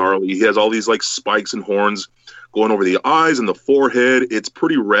completely gnarly. He has all these like spikes and horns going over the eyes and the forehead. It's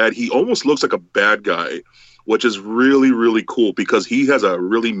pretty rad. He almost looks like a bad guy, which is really, really cool because he has a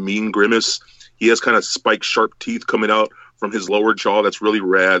really mean grimace. He has kind of spiked, sharp teeth coming out from his lower jaw. That's really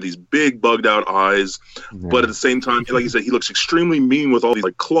rad. These big, bugged out eyes. Yeah. But at the same time, like you said, he looks extremely mean with all these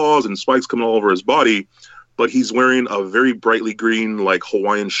like claws and spikes coming all over his body. But he's wearing a very brightly green, like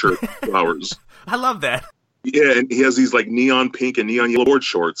Hawaiian shirt, flowers. I love that. Yeah, and he has these like neon pink and neon yellow board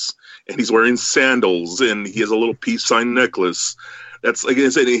shorts, and he's wearing sandals, and he has a little peace sign necklace. That's like I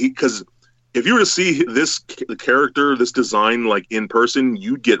said, because if you were to see this character, this design, like in person,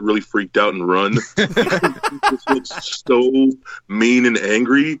 you'd get really freaked out and run. He just looks so mean and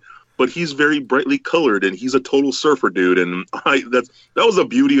angry, but he's very brightly colored, and he's a total surfer dude. And that was the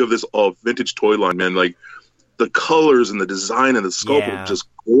beauty of this vintage toy line, man. Like the colors and the design and the sculpt were just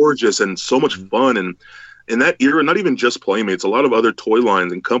gorgeous and so much fun. And in that era, not even just Playmates, a lot of other toy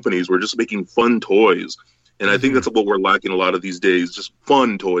lines and companies were just making fun toys. And I think that's what we're lacking a lot of these days, just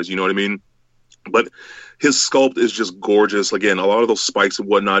fun toys, you know what I mean? But his sculpt is just gorgeous. Again, a lot of those spikes and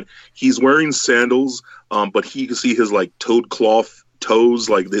whatnot. He's wearing sandals, but you can see his like toad cloth toes,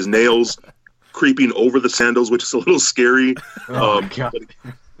 like his nails creeping over the sandals, which is a little scary.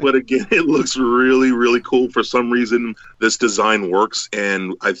 But again, it looks really, really cool. For some reason, this design works,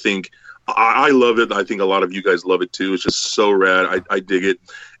 and I think I love it. I think a lot of you guys love it too. It's just so rad. I dig it.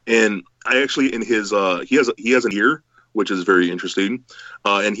 And I actually, in his, he has an ear, which is very interesting.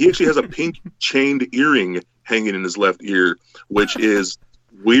 And he actually has a pink chained earring hanging in his left ear, which is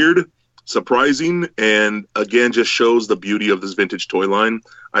weird, surprising, and again, just shows the beauty of this vintage toy line.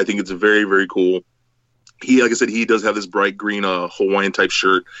 I think it's very, very cool. Like I said, he does have this bright green Hawaiian type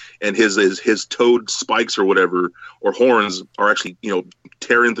shirt, and his toad spikes or whatever, or horns, are actually,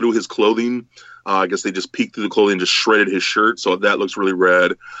 tearing through his clothing. I guess they just peeked through the clothing and just shredded his shirt, so that looks really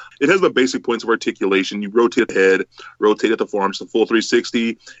rad. It has the basic points of articulation. You rotate the head, rotate at the forearms, the full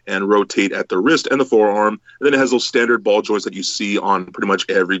 360, and rotate at the wrist and the forearm. And then it has those standard ball joints that you see on pretty much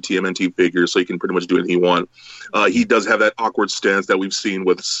every TMNT figure, so you can pretty much do anything you want. He does have that awkward stance that we've seen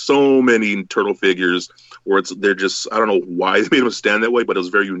with so many turtle figures, where they're just, I don't know why they made him stand that way, but it was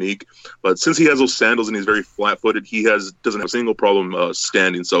very unique. But since he has those sandals and he's very flat-footed, he doesn't have a single problem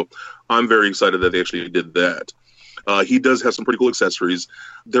standing. So I'm very excited that they actually did that. He does have some pretty cool accessories.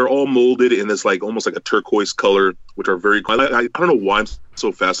 They're all molded in this like almost like a turquoise color, which are very cool. I don't know why I'm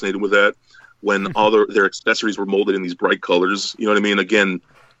so fascinated with that when all their accessories were molded in these bright colors. You know what I mean? Again,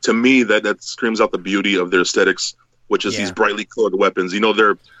 to me, that screams out the beauty of their aesthetics, which is these brightly colored weapons.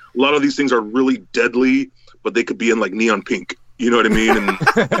 A lot of these things are really deadly, but they could be in like neon pink. You know what I mean?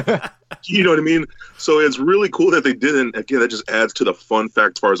 And you know what I mean? So it's really cool that they didn't. Again, that just adds to the fun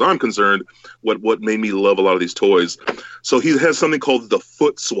fact, as far as I'm concerned, what made me love a lot of these toys. So he has something called the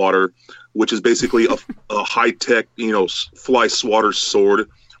Foot Swatter, which is basically a high-tech, fly swatter sword,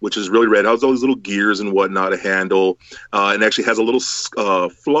 which is really rad. It has all these little gears and whatnot, a handle, and actually has a little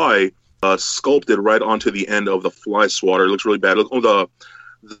fly sculpted right onto the end of the fly swatter. It looks really bad.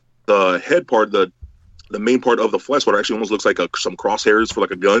 The head part, the main part of the fly swatter actually almost looks like some crosshairs for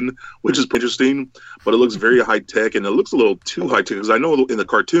like a gun, which is interesting, but it looks very high tech, and it looks a little too high tech because I know in the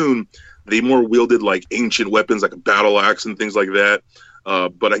cartoon they more wielded like ancient weapons like a battle axe and things like that.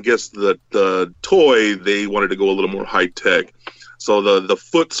 But I guess the toy, they wanted to go a little more high tech. So the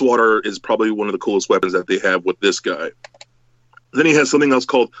Foot Swatter is probably one of the coolest weapons that they have with this guy. Then he has something else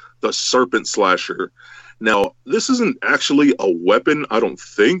called the Serpent Slasher. Now, this isn't actually a weapon, I don't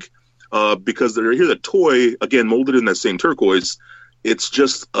think. Because they're here, the toy, again, molded in that same turquoise, it's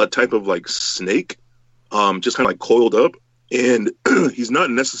just a type of like snake, just kind of like coiled up. And he's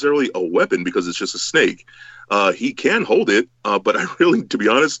not necessarily a weapon because it's just a snake. He can hold it, but I really, to be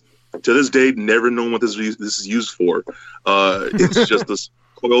honest, to this day, never known what this is used for. It's just this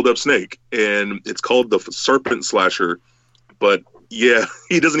coiled up snake, and it's called the Serpent Slasher. But yeah,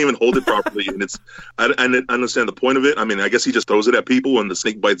 he doesn't even hold it properly, and I understand the point of it. I mean, I guess he just throws it at people, and the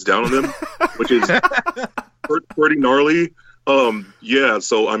snake bites down on them, which is pretty gnarly. Yeah,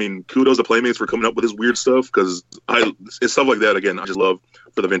 so I mean, kudos to Playmates for coming up with this weird stuff, because it's stuff like that. Again, I just love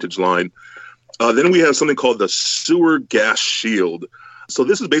for the vintage line. Then we have something called the Sewer Gas Shield. So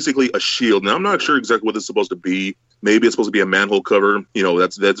this is basically a shield. Now I'm not sure exactly what this is supposed to be. Maybe it's supposed to be a manhole cover.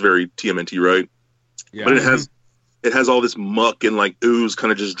 That's very TMNT, right? Yeah. But it has all this muck and like ooze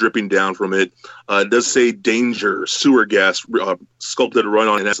kind of just dripping down from it. It does say danger, sewer gas, sculpted right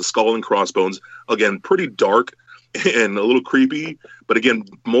on it. It has a skull and crossbones. Again, pretty dark and a little creepy, but again,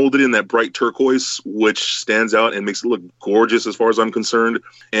 molded in that bright turquoise, which stands out and makes it look gorgeous as far as I'm concerned.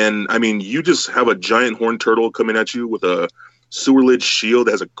 And I mean, you just have a giant horned turtle coming at you with a sewer lid shield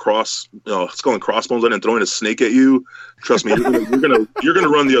that has a skull and crossbones on it and throwing a snake at you. Trust me, you're gonna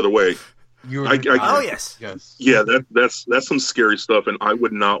run the other way. Yes. Yeah, that's some scary stuff, and I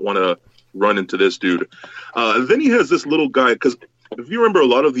would not want to run into this dude. Then he has this little guy, because if you remember, a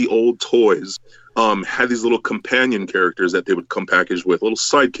lot of the old toys had these little companion characters that they would come packaged with, little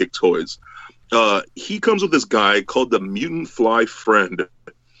sidekick toys. He comes with this guy called the Mutant Fly Friend.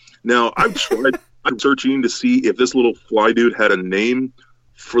 Now, I'm searching to see if this little fly dude had a name.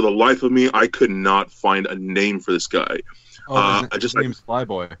 For the life of me, I could not find a name for this guy. His name's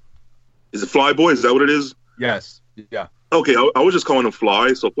Flyboy. Is it Flyboy? Is that what it is? Yes. Yeah. Okay, I was just calling him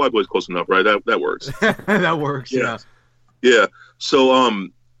Fly, so Flyboy's close enough, right? That works. That works. Yeah. Yeah. So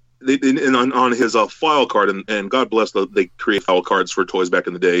on his file card, and God bless they create file cards for toys back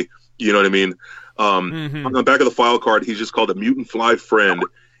in the day. You know what I mean? On the back of the file card, he's just called a Mutant Fly Friend,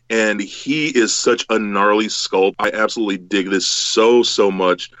 and he is such a gnarly sculpt. I absolutely dig this so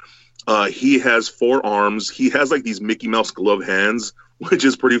much. He has 4 arms. He has like these Mickey Mouse glove hands, which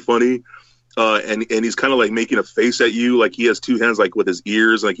is pretty funny. And he's kind of like making a face at you, like he has 2 hands, like with his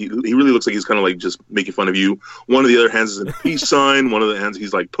ears, like he really looks like he's kind of like just making fun of you. One of the other hands is in a peace sign. One of the hands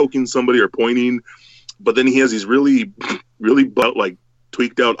he's like poking somebody or pointing. But then he has these really like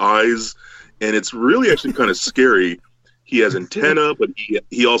tweaked out eyes, and it's really actually kind of scary. He has antenna, but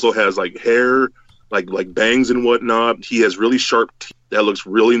he also has like hair, like bangs and whatnot. He has really sharp teeth that looks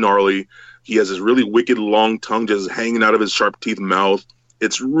really gnarly. He has this really wicked long tongue just hanging out of his sharp teeth mouth.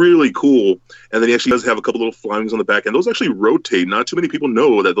 It's really cool. And then he actually does have a couple little fly wings on the back, and those actually rotate. Not too many people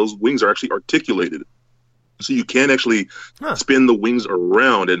know that those wings are actually articulated. So you can actually spin the wings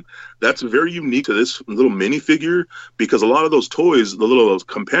around, and that's very unique to this little minifigure, because a lot of those toys, those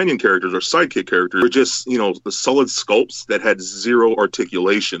companion characters or sidekick characters, are just, the solid sculpts that had 0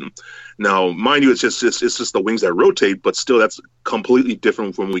 articulation. Now, mind you, it's just the wings that rotate, but still that's completely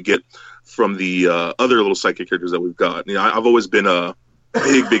different from what we get from the other little sidekick characters that we've got. I've always been a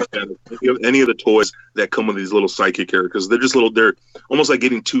big fan of any of the toys that come with these little sidekick characters. They're just they're almost like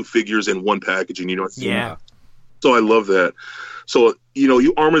getting 2 figures in one packaging, Yeah. So I love that. So,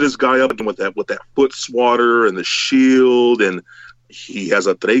 you armor this guy up with that foot swatter and the shield, and he has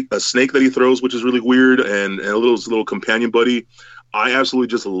a snake that he throws, which is really weird, and a little companion buddy. I absolutely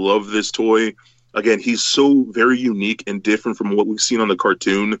just love this toy. Again, he's so very unique and different from what we've seen on the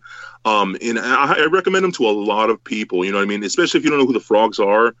cartoon. And I recommend him to a lot of people, you know what I mean? Especially if you don't know who the frogs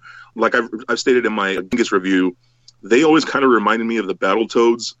are. Like I've stated in my Genghis review, they always kind of reminded me of the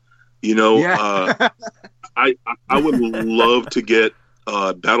Battletoads. Yeah. I would love to get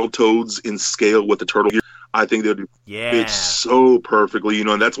Battletoads in scale with the turtle gear. I think they would fit so perfectly,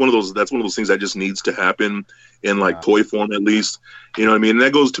 and that's one of those things that just needs to happen in toy form, at least. You know what I mean? And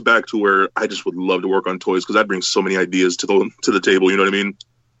that goes back to where I just would love to work on toys, because that brings so many ideas to the table. You know what I mean?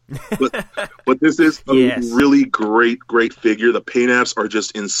 But this is a really great figure. The paint apps are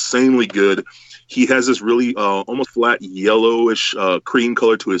just insanely good. He has this really almost flat yellowish cream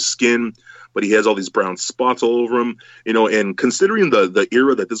color to his skin, but he has all these brown spots all over him, and considering the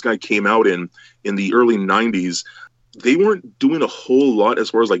era that this guy came out in the early 90s, they weren't doing a whole lot as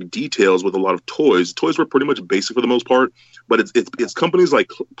far as details with a lot of toys. Toys were pretty much basic for the most part, but it's companies like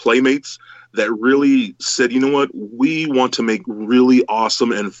Playmates that really said, you know what, we want to make really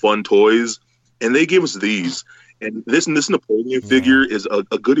awesome and fun toys, and they gave us these. And this Napoleon figure is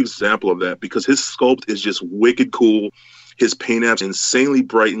a good example of that, because his sculpt is just wicked cool. His paint apps insanely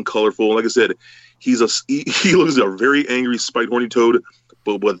bright and colorful. Like I said, he looks a very angry spiked horny toad,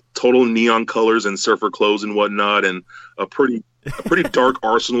 but with total neon colors and surfer clothes and whatnot, and a pretty dark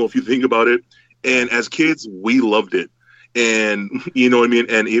arsenal if you think about it. And as kids, we loved it, and you know what I mean.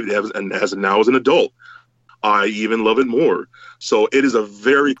 And as now as an adult, I even love it more. So it is a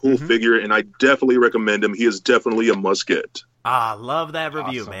very cool figure, and I definitely recommend him. He is definitely a must get. Love that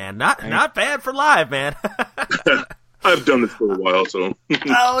review, man. Not bad for live, man. I've done this for a while, so.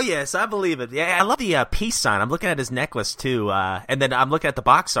 Oh, yes, I believe it. Yeah, I love the peace sign. I'm looking at his necklace, too. And then I'm looking at the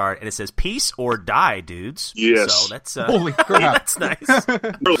box art, and it says, "Peace or die, dudes." Yes. So that's, holy crap. That's nice.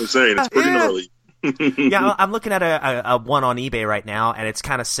 I'm really saying, it's pretty gnarly. Yeah, I'm looking at a one on eBay right now, and it's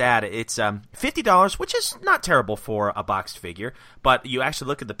kind of sad. It's $50, which is not terrible for a boxed figure, but you actually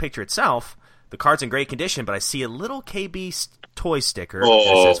look at the picture itself, the card's in great condition, but I see a little KB toy sticker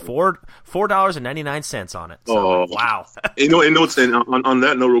that says $4.99 on it. So, wow. And on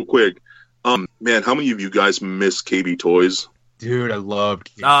that note, real quick, man, how many of you guys miss KB toys? Dude, I loved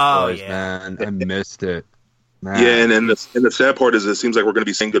KB toys, man. I missed it. Man. Yeah, and the sad part is it seems like we're going to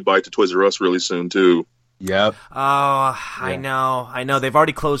be saying goodbye to Toys R Us really soon, too. Yep. Oh, I know. They've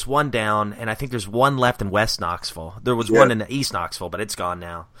already closed one down, and I think there's one left in West Knoxville. There was one in East Knoxville, but it's gone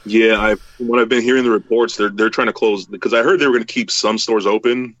now. Yeah, when I've been hearing the reports, they're trying to close, because I heard they were going to keep some stores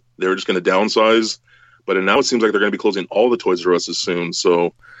open. They were just going to downsize, but now it seems like they're going to be closing all the Toys R Us soon.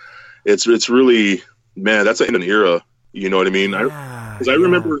 So it's really, man, that's an era. You know what I mean? Because I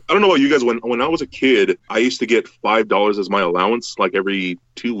remember, I don't know about you guys, when I was a kid, I used to get $5 as my allowance, like every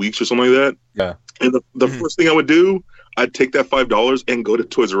 2 weeks or something like that. Yeah. And the first thing I would do, I'd take that $5 and go to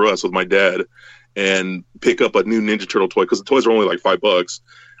Toys R Us with my dad and pick up a new Ninja Turtle toy, because the toys are only like $5.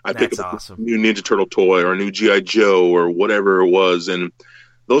 I'd pick up a new Ninja Turtle toy or a new G.I. Joe or whatever it was. And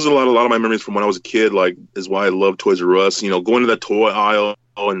those are a lot of my memories from when I was a kid, like, is why I love Toys R Us. You know, going to that toy aisle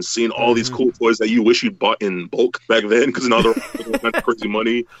and seeing all these cool toys that you wish you'd bought in bulk back then, because now they're crazy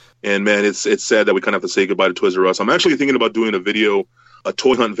money. And man, it's sad that we kind of have to say goodbye to Toys R Us. I'm actually thinking about doing a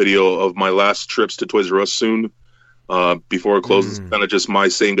toy hunt video of my last trips to Toys R Us soon, before it closes. Kind of just my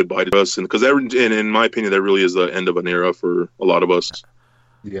saying goodbye to us, and because in my opinion, that really is the end of an era for a lot of us.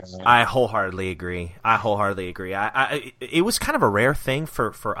 Yeah, I wholeheartedly agree. It was kind of a rare thing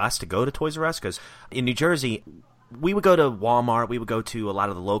for us to go to Toys R Us, because in New Jersey, we would go to Walmart, we would go to a lot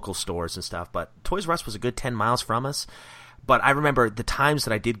of the local stores and stuff, but Toys R Us was a good 10 miles from us. But I remember the times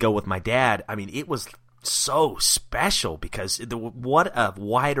that I did go with my dad, I mean, it was so special, because what a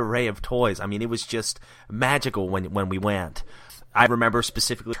wide array of toys. I mean, it was just magical when we went. I remember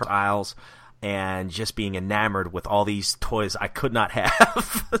specifically her aisles and just being enamored with all these toys I could not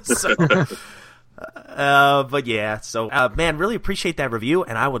have. But yeah, so man, really appreciate that review,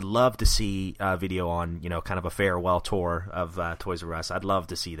 and I would love to see a video on, kind of a farewell tour of Toys R Us. I'd love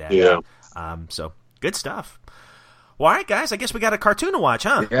to see that. Yeah. So good stuff. Well, all right, guys, I guess we got a cartoon to watch,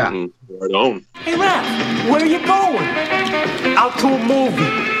 huh? Yeah. Right on. Hey, Raph, where are you going? Out to a movie.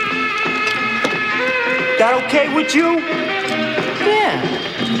 That okay with you? Yeah.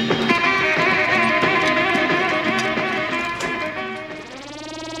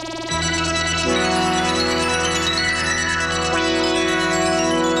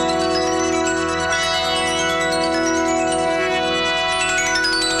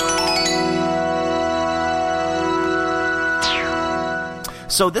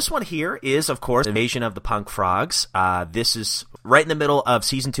 So this one here is, of course, Invasion of the Punk Frogs. This is right in the middle of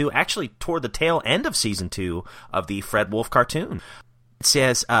Season 2, actually toward the tail end of Season 2 of the Fred Wolf cartoon. It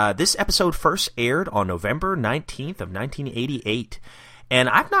says, this episode first aired on November 19th of 1988. And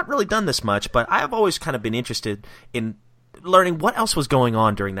I've not really done this much, but I've always kind of been interested in learning what else was going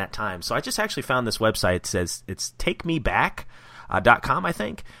on during that time. So I just actually found this website. It says it's takemeback.com, I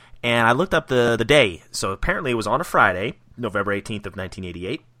think. And I looked up the day. So apparently it was on a Friday, November 18th of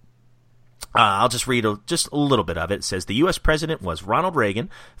 1988. I'll just read just a little bit of it. It says, the U.S. president was Ronald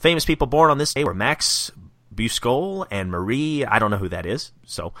Reagan. Famous people born on this day were Max Buscol and Marie, I don't know who that is.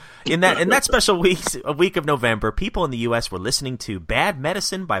 So in that special week of November, people in the U.S. were listening to Bad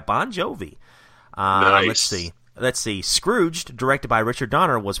Medicine by Bon Jovi. Nice. Let's see. Scrooged, directed by Richard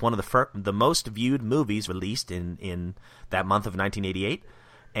Donner, was one of the most viewed movies released in that month of 1988.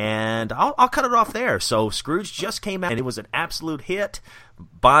 And I'll cut it off there. So Scrooge just came out, and it was an absolute hit.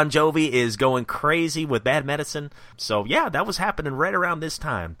 Bon Jovi is going crazy with Bad Medicine. So yeah, that was happening right around this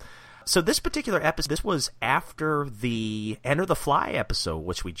time. So this particular episode, this was after the Enter the Fly episode,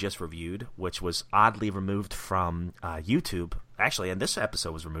 which we just reviewed, which was oddly removed from YouTube. Actually, and this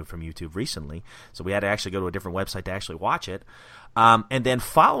episode was removed from YouTube recently, so we had to actually go to a different website to actually watch it. And then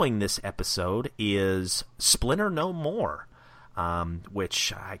following this episode is Splinter No More.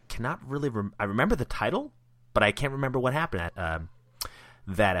 Which I cannot really I remember the title, but I can't remember what happened at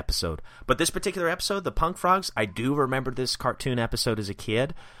that episode. But this particular episode, the Punk Frogs, I do remember this cartoon episode as a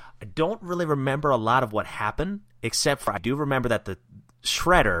kid. I don't really remember a lot of what happened, except for I do remember that the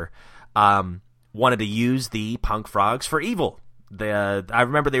Shredder wanted to use the Punk Frogs for evil. I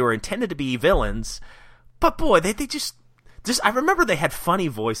remember they were intended to be villains, but boy, they just I remember they had funny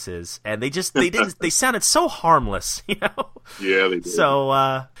voices, and they sounded so harmless, Yeah, they did.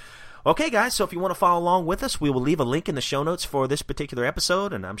 So, okay, guys, so if you want to follow along with us, we will leave a link in the show notes for this particular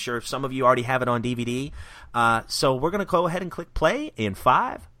episode, and I'm sure some of you already have it on DVD. So we're going to go ahead and click play in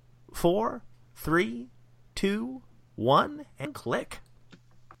 5, 4, 3, 2, 1, and click.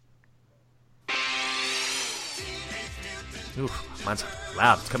 Oof, mine's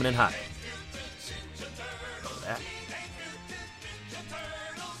loud. It's coming in hot.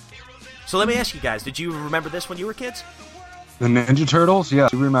 So let me ask you guys, did you remember this when you were kids? The Ninja Turtles? Yeah,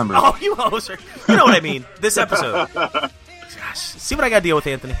 I remember. Oh, you hoser. You know what I mean. This episode. Gosh, see what I got to deal with,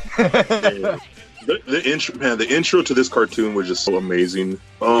 Anthony. The intro to this cartoon was just so amazing.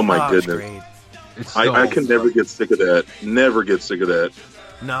 Oh, my goodness. Great. I can never get sick of that. Never get sick of that.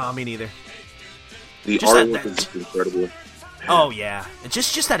 No, me neither. The artwork is incredible. Oh yeah,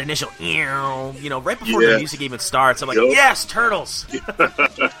 just that initial, right before the music even starts, I'm like, yes, Turtles.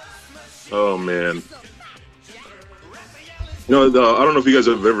 Oh man. I don't know if you guys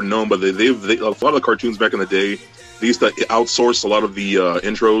have ever known, but they a lot of the cartoons back in the day, they used to outsource a lot of the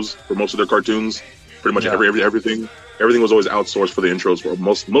intros for most of their cartoons. Pretty much everything was always outsourced for the intros for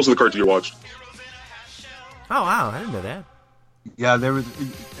most of the cartoons you watched. Oh wow, I didn't know that. Yeah, there was,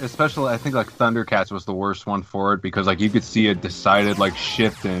 especially I think like Thundercats was the worst one for it because like you could see a decided like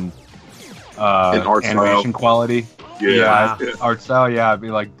shift in animation quality. Yeah, art style. Yeah, it'd be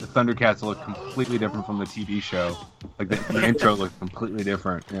like the Thundercats look completely different from the TV show. Like the intro looked completely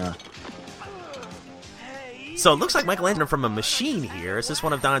different. Yeah. So it looks like Michelangelo from a machine here. Is this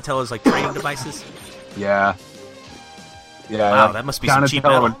one of Donatello's like training devices? Yeah. Yeah. Wow, that must be some cheap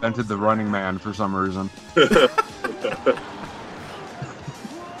metal. Donatello invented the Running Man for some reason.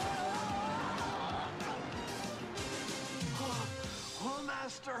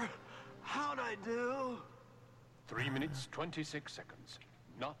 Master, how'd I do? 3 minutes, 26 seconds.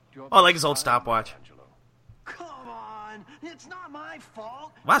 Not your I like his old stopwatch. Come on, it's not my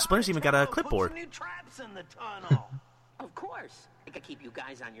fault. Wow, Splinter's even got a clipboard. New traps in the tunnel. Of course. It could keep you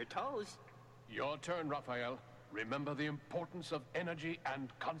guys on your toes. Your turn, Raphael. Remember the importance of energy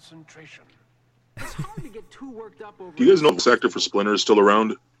and concentration. It's hard to get too worked up over. Do you guys know if this actor for Splinter is still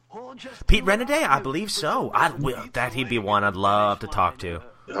around? Pete Renaday? I believe so. He'd be one I'd love to talk to.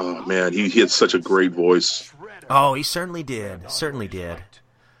 Oh man, he had such a great voice. Oh, he certainly did. Certainly did.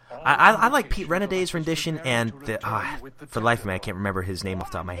 I like Pete Renaday's rendition, and for the life of me, I can't remember his name off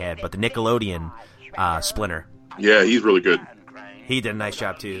the top of my head, but the Nickelodeon Splinter. Yeah, he's really good. He did a nice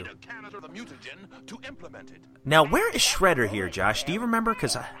job too. Now, where is Shredder here, Josh? Do you remember?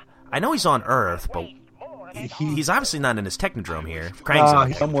 Because I know he's on Earth, but he's obviously not in his Technodrome here.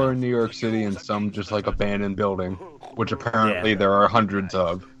 He's somewhere in New York City in some just like abandoned building, which apparently there are hundreds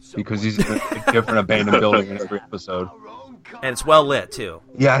of, because he's in a different abandoned building in every episode. And it's well lit too.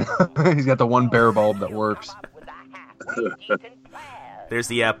 Yeah, he's got the one bare bulb that works. There's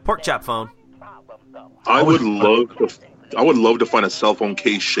the pork chop phone. I would love to find a cell phone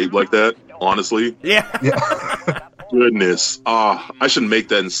case shaped like that. Honestly. Yeah. Goodness. I should make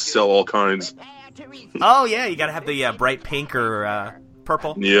that and sell all kinds. Oh yeah, you gotta have the bright pink or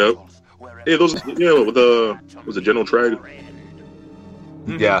purple. Yep. Hey, those. Yeah, with was it General Trag?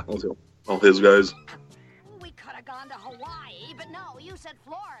 Yeah. All his guys. We could have gone to Hawaii, but no, you said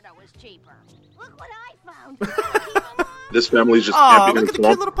Florida was cheaper. Look what I found. This family's just camping in the swamp. Look at the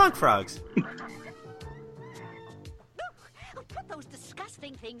cute little punk frogs. Put those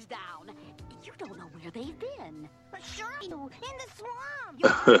disgusting things down. You don't know where they've been. But sure, in the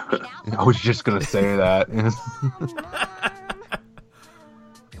swamp. I was just gonna say that.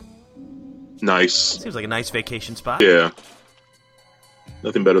 Nice. Seems like a nice vacation spot. Yeah.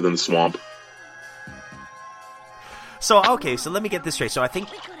 Nothing better than the swamp. So let me get this straight. So I think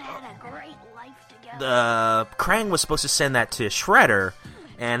Krang was supposed to send that to Shredder,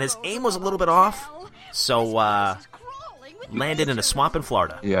 and his aim was a little bit off, so landed in a swamp in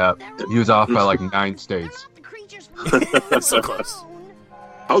Florida. Yeah, he was off by like 9 states. So close.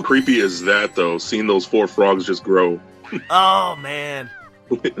 How creepy is that, though, seeing those 4 frogs just grow? Oh, man.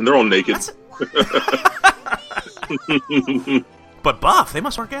 And they're all naked. But buff. They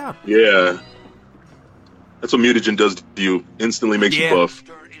must work out. Yeah. That's what mutagen does to you. Instantly makes you buff.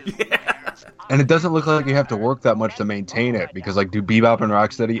 Yeah. And it doesn't look like you have to work that much to maintain it, because like, do Bebop and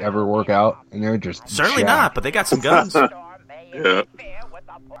Rocksteady ever work out? And they're just certainly not, but they got some guns. Yeah.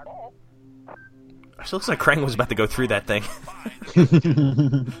 It looks like Krang was about to go through that thing.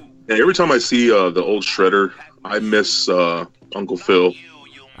 Yeah, every time I see the old Shredder, I miss Uncle Phil.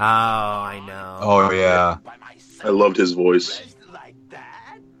 Oh, I know. Oh, yeah. I loved his voice.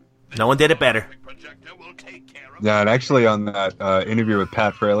 No one did it better. Yeah, and actually on that interview with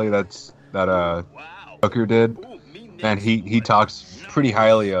Pat Fraley that Hooker did, and he talks pretty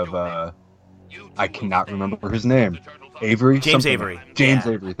highly of I cannot remember his name. Avery? James Avery. James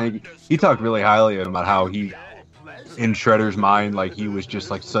Avery, thank you. He talked really highly about how he, in Shredder's mind, like he was just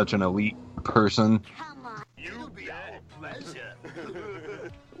like such an elite person.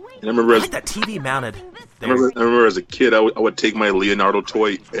 I remember like that TV mounted. I remember as a kid, I would take my Leonardo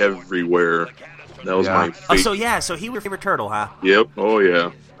toy everywhere. That was my favorite. So he was your favorite turtle, huh? Yep. Oh,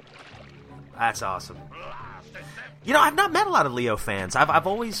 yeah. That's awesome. You know, I've not met a lot of Leo fans. I've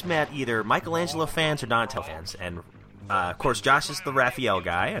always met either Michelangelo fans or Donatello fans. And, of course, Josh is the Raphael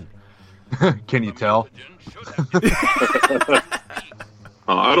guy. And can you tell?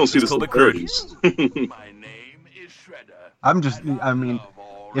 I don't see the similarities. I mean,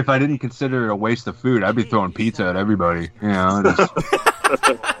 if I didn't consider it a waste of food, I'd be throwing pizza at everybody. You know,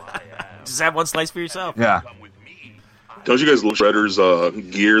 just have one slice for yourself. Yeah. Don't you guys love Shredder's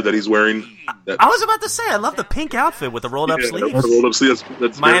gear that he's wearing? I was about to say, I love the pink outfit with the rolled up sleeves. Rolled up sleeves.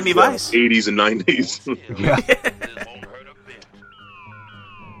 That's Miami Vice. 80s and 90s. Yeah.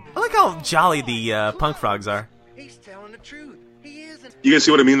 I like how jolly the punk frogs are. He's telling the truth. He isn't. You guys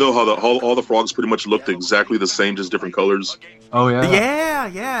see what I mean, though? How all the frogs pretty much looked exactly the same, just different colors. Oh, yeah.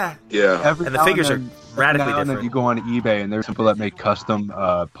 Yeah. And the figures are radically different. And you go on eBay, and there's people that make custom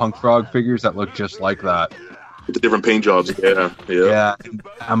punk frog figures that look just like that. With the different paint jobs, yeah.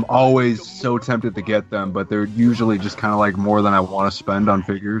 I'm always so tempted to get them, but they're usually just kind of like more than I want to spend on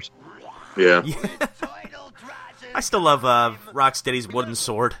figures. Yeah. I still love Rocksteady's wooden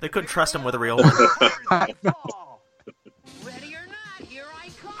sword. They couldn't trust him with a real one.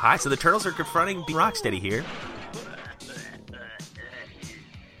 Hi, so the Turtles are confronting Rocksteady here.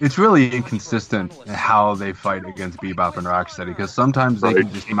 It's really inconsistent how they fight against Bebop and Rocksteady, because sometimes they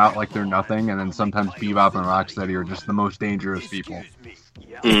can just come out like they're nothing, and then sometimes Bebop and Rocksteady are just the most dangerous people.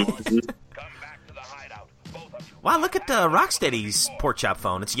 Wow, look at Rocksteady's pork chop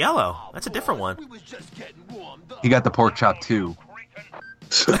phone. It's yellow. That's a different one. He got the pork chop 2.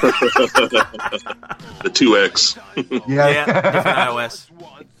 The 2X. Yeah, different iOS.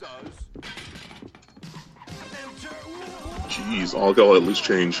 Jeez, I'll go at least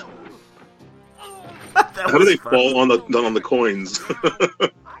change. How do they fall on the coins? I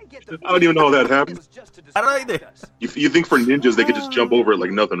don't even know how that happens. I don't know either. You think for ninjas they could just jump over it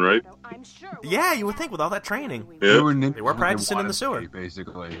like nothing, right? Yeah, you would think with all that training. Yeah. They were practicing in the sewer.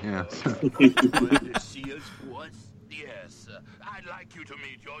 Basically, yeah.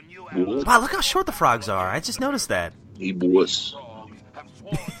 Wow, look how short the frogs are. I just noticed that. He was.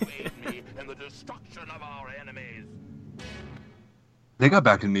 They got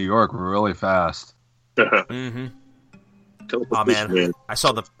back to New York really fast. Mm-hmm. Oh, man. I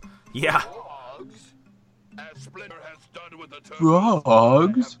saw the... Yeah.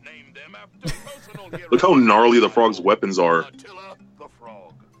 Frogs? Look how gnarly the frog's weapons are.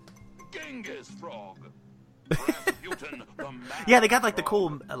 Yeah, they got like the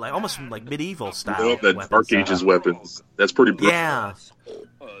cool, like almost like medieval style. That weapons. Dark Ages weapons. That's pretty brutal. Yeah.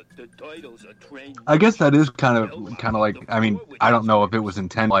 I guess that is kind of like, I mean, I don't know if it was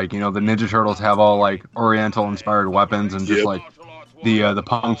intended, like, you know, the Ninja Turtles have all like Oriental inspired weapons, and just like the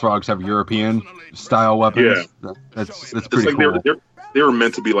Punk Frogs have European style weapons. Yeah. That's pretty like cool. They were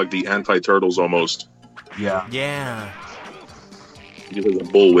meant to be like the anti-turtles almost. Yeah. Yeah. You have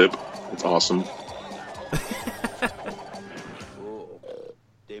a bullwhip. It's awesome.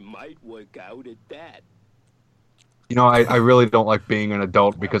 They might work out at that. You know, I really don't like being an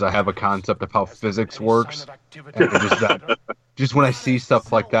adult because I have a concept of how physics works. And just when I see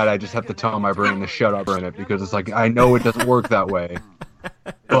stuff like that, I just have to tell my brain to shut up in it, because it's like, I know it doesn't work that way.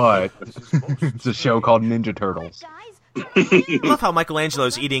 But it's a show called Ninja Turtles. I love how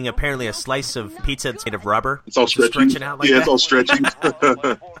Michelangelo's eating apparently a slice of pizza made of rubber. It's all stretching. Stretching out like yeah, that. It's all stretching.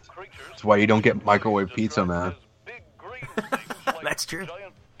 That's why you don't get microwave pizza, man. That's true.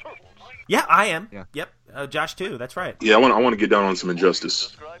 Yeah, I am. Yeah. Yep. Josh too. That's right. Yeah, I want to get down on some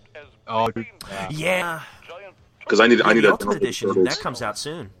Injustice. Oh, dude. Yeah. Because I need the that Ultimate Edition that comes out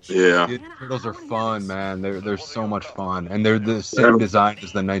soon. Yeah. Dude, Turtles are fun, man. They're so much fun, and they're the same design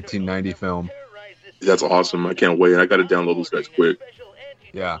as the 1990 film. That's awesome. I can't wait. I got to download those guys quick.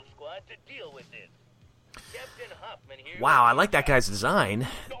 Yeah. Wow, I like that guy's design.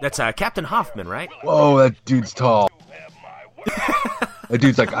 That's Captain Hoffman, right? Whoa, that dude's tall. That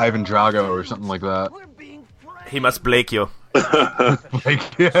dude's like Ivan Drago or something like that. He must Blake you.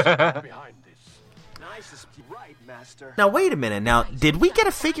 Now, wait a minute. Now, did we get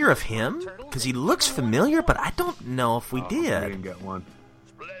a figure of him? Because he looks familiar, but I don't know if we did. We didn't get one.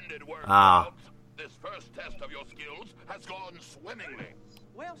 This first test of your skills has gone swimmingly.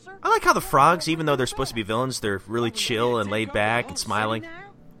 I like how the frogs, even though they're supposed to be villains, they're really chill and laid back and smiling.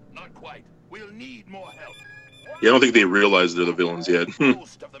 Not quite. We'll need more help. Yeah, I don't think they realize they're the villains yet.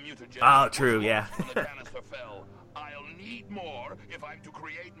 Oh, true, yeah. I'll need more if I'm to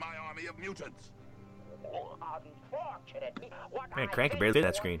create my army of mutants. Man, Crank can barely see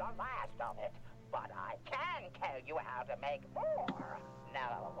that screen. But I can tell you how to make more.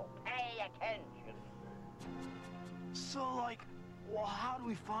 Now, pay attention. So, like, well, how do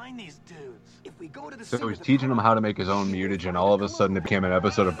we find these dudes? If we go to the So he's teaching him how to make his own mutagen. All of a sudden, it became an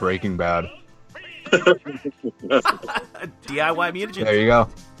episode of Breaking Bad. DIY mutagen. There you go.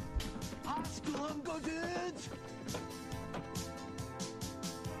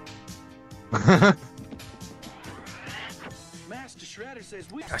 Master Shredder says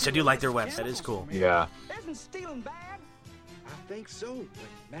we. Gosh, I do like their website. It's cool. Yeah. Isn't stealing bad? I think so,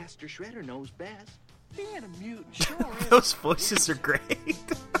 but Master Shredder knows best. Being a mutant sure is. Those voices are great.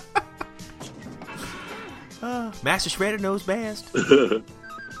 Master Shredder knows best. Leonardo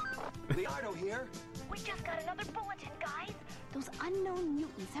here. We just got another bulletin, guys. Those unknown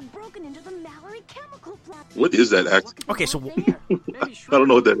mutants have broken into the Mallory chemical plant. What is that act? Okay, so I don't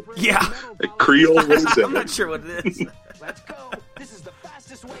know what that is. yeah, Like Creole? What is I'm that? not sure what it is. Let's go. This is the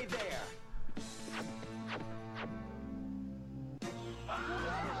fastest way there.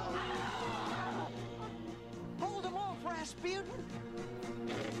 Hold him off, Rasputin.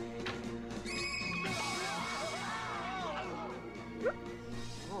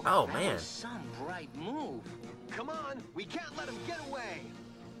 Oh man, Some bright move. Come on, we can't let him get away.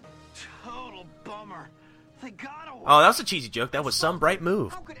 Total bummer. They got away. oh that was a cheesy joke. That was some bright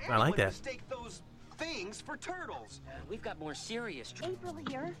move. How could I like anyone that. mistake those things for turtles? We've got more serious. April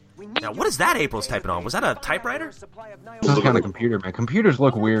here. We need Now, you what is to that take April's the typing on? Was that a typewriter? Supply of This is kind of computer, man. Computers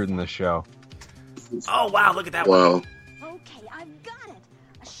look weird in this show. Oh wow, look at that one. Wow. Okay, I've got it.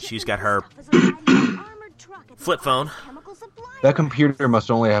 A She's shipment got her of stuff is arriving in an armored truck at the flip phone. chemical supply That computer must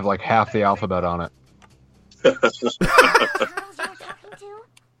only have like half the alphabet on it. turtles you're talking to?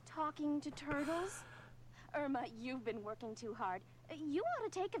 Talking to turtles? Irma, you've been working too hard. You ought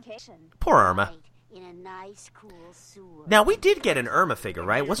to take a vacation. Poor Irma. Right, in a nice, cool sewer. Now we did get an Irma figure,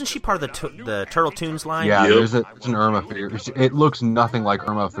 right? Wasn't she part of the Turtle Tunes line? Yeah, Yep. there's an Irma figure. It looks nothing like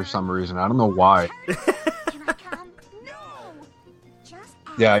Irma for some reason. I don't know why. Can I come? No! Just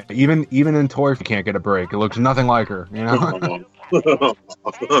ask. Yeah, even in toys, you can't get a break. It looks nothing like her. You know.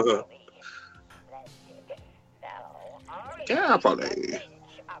 Carefully.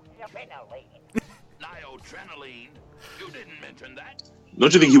 Niotrenaline. You didn't mention that.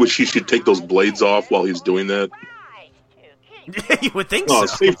 Don't you think she should take those blades off while he's doing that? You would think Oh,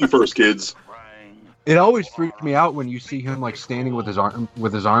 so. safety first, kids. It always freaked me out when you see him like standing with his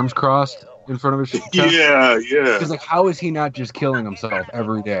arms crossed in front of his chest. Yeah, yeah. Because like, how is he not just killing himself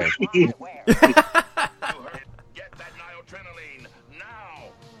every day? Get that niotrenaline now.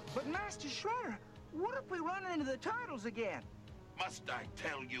 But Master Shredder, what if we run into the turtles again? Must I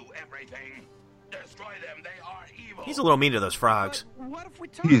tell you everything? Destroy them. They are evil. He's a little mean to those frogs. But what if we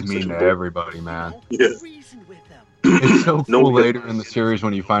He's mean to everybody, man. Yeah. reason with them? It's so No cool one- later in the series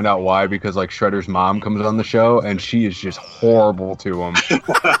when you find out why, because like Shredder's mom comes on the show and she is just horrible to him. It's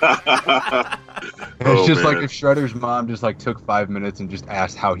Oh, just like man. if Shredder's mom just like took 5 minutes and just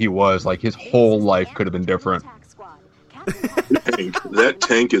asked how he was, like his whole life could have been different. That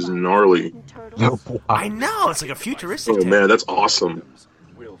tank is gnarly. I know, it's like a futuristic Oh tank. man, that's awesome.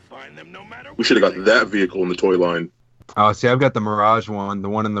 We'll find them no matter. We should have got that vehicle in the toy line. Oh, see, I've got the Mirage one, the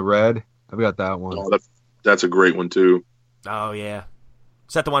one in the red. I've got that one. Oh, that's a great one too. Oh yeah,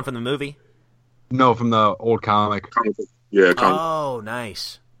 is that the one from the movie? No, from the old comic. Yeah, Oh,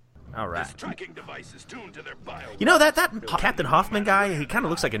 nice. All right. This tracking device is tuned to their bio. You know that Captain Hoffman guy? He kind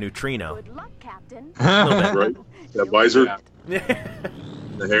of looks like a neutrino. Good luck, Captain. A little bit. right. That visor, Yeah.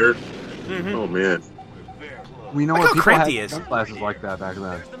 the hair. Mhm. Oh man. We know Look what how people cramped had he is. sunglasses like that back then.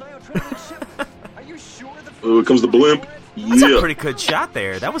 There's the Niotrenaline ship. Are you sure the Oh, here comes the blimp. That's a Yeah. pretty good shot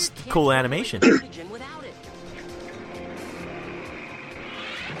there. That was cool animation. Without it.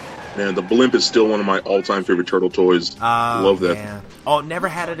 Man, the blimp is still one of my all-time favorite turtle toys. Love that. Yeah. Oh, never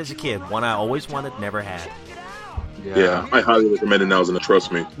had it as a kid. One I always wanted, never had. Yeah, I highly recommend it now, and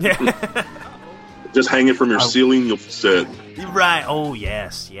trust me. Yeah. Just hang it from your ceiling, you'll set. Right. Oh,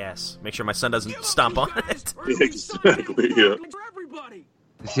 yes, yes. Make sure my son doesn't stomp on it. Exactly. Yeah. For everybody.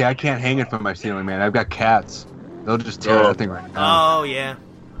 See, I can't hang it from my ceiling, man. I've got cats. They'll just tear that thing right down. Oh, yeah.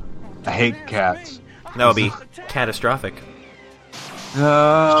 I hate cats. That would be catastrophic.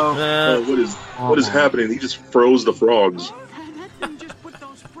 No. Oh, what is happening? He just froze the frogs.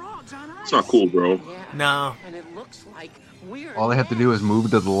 It's not cool, bro. No. And it looks like we're All they have to do is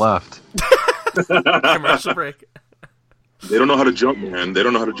move to the left. Commercial break. They don't know how to jump, man. They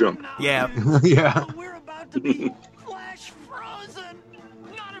don't know how to jump. Yeah. Yeah. We're about to be flash frozen.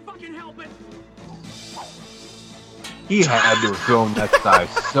 Not if I can help it. He had to have filmed that size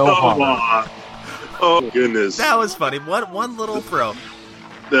so hard. Oh goodness. That was funny. One little throw.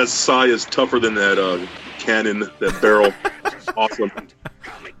 That sigh is tougher than that cannon, that barrel. Awesome.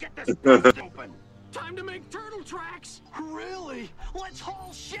 Time to make turtle tracks. Really? Let's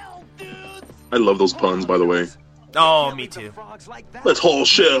haul shell, dudes. I love those puns, by the way. Oh, me too. Let's haul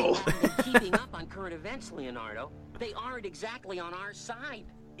shell. keeping up on current events, Leonardo. They aren't exactly on our side.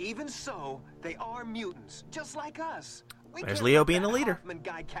 Even so, they are mutants, just like us. We There's can't Leo let being that the leader. Hoffman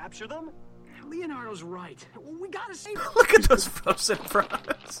guy capture them. Leonardo's right. We gotta save her. Look at those frozen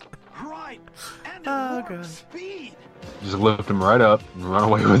frogs. Right. And Oh, at God. warp speed. Just lift them right up and run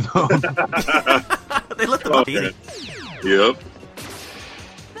away with them. They lift them up Okay. easy. Yep.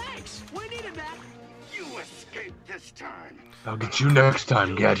 Thanks. We needed that. You escaped this time. I'll get you next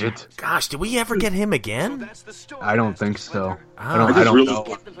time, Gadget. Gosh, did we ever get him again? That's the story. I don't think so. I I don't, just I don't really- know.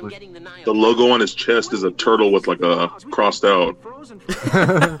 Kept them from getting the Nile. The logo on his chest is a turtle with like a crossed out. Frozen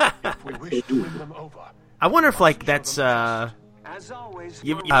forever. If we wish to win them over. I wonder if like that's As always,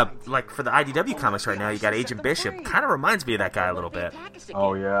 like for the IDW comics right now, you got Agent Bishop. Kind of reminds me of that guy a little bit.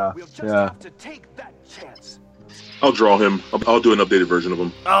 Oh, yeah. we'll just Yeah. have to take that chance. I'll draw him. I'll do an updated version of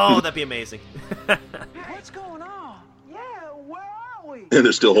him. Oh, that'd be amazing. What's going on? Yeah, where are we? And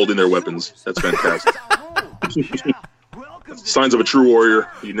they're still holding their weapons. That's fantastic. Our home. Yeah, welcome to Signs of a true warrior.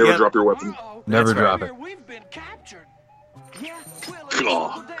 You never Yep. drop your weapon. Uh-oh. Never That's drop Here it. we've been captured. Yeah,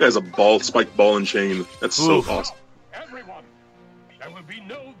 Oh, guy's a ball, spiked ball and chain. That's so Oof. awesome. Everyone, there will be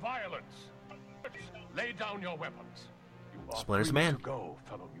no violence. Lay down your weapons. You are Splinter's free man. to go,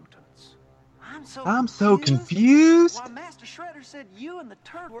 fellow mutants. I'm so confused. Why, Master Shredder said you and the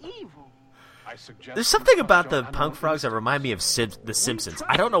turd were evil. I suggest There's you something trust about the your punk animal frogs that instincts. remind me of The Simpsons.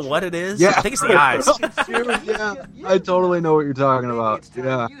 I don't know what it is. Yeah. I think it's the eyes. Yeah, I totally know what you're talking about.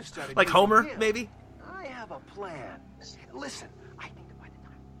 Yeah. Like Homer, maybe? I have a plan. Listen, I think by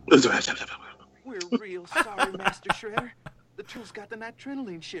the time we're real sorry, Master Shredder. The turtle's got the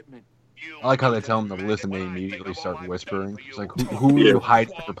nitrolinine shipment. I like how they tell him to listen. They immediately start whispering. It's like, who are you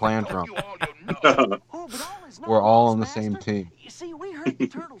hiding your plan from? Oh, but all is not We're all lost, on the Master. same team. You see, we heard the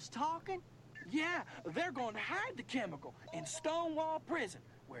turtles talking. Yeah, they're going to hide the chemical in Stonewall Prison,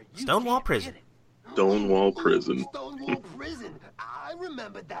 where you Stonewall can't Prison. get it. Stonewall Prison. Stonewall Prison. I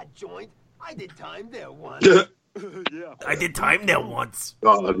remember that joint. I did time there once. I did time there once.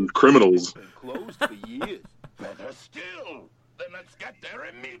 Criminals. Been closed for years. Better still. Then let's get there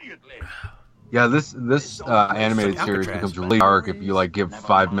immediately. Yeah, this animated Like series Alcatraz. becomes really dark if you like give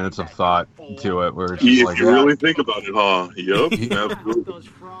 5 minutes of thought to it. Where it's If just like, you yeah, really think about it, huh? Yup. Absolutely. Those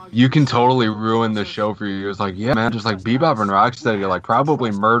frogs. you can totally ruin the show for you. It's like, yeah, man, just like Bebop and Rocksteady, like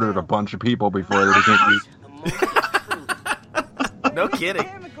probably murdered a bunch of people before they became. The moment of truth. No kidding.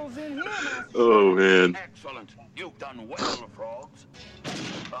 Chemicals in here, Master. Oh, man. Excellent. You've done well, frogs.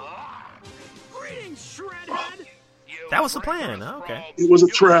 Ah, Greetings, Shredhead. you That was the traitorous plan. Oh, okay. frog. It was a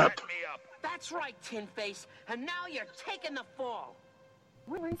You trap. set me up. That's right, Tin Face. And now you're taking the fall.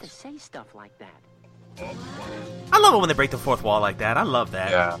 We learned to say stuff like that. I love it when they break the fourth wall like that. I love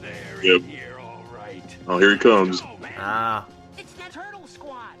that. Yeah. They're Yep. in here, all right. Oh, here he comes. Go, man. Ah, It's the Turtle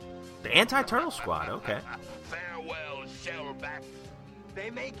Squad. the Anti-Turtle Squad. Okay. Farewell, Shellback. They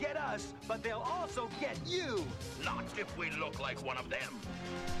may get us, but they'll also get you. Not if we look like one of them.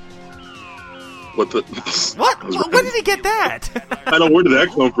 What the? What? Where did he get that? I know. Where did that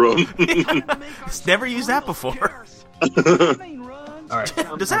come from? He's never used that before. All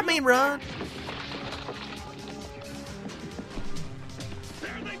right. Does that mean run?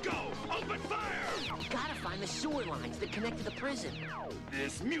 There they go. Open fire. We gotta find the sewer lines that connect to the prison.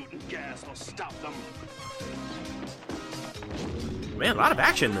 This mutant gas will stop them. Man, a lot of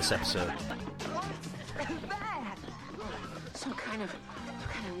action in this episode. Some kind of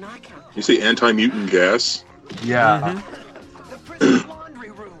knockout. You say anti-mutant gas? Yeah. The prison laundry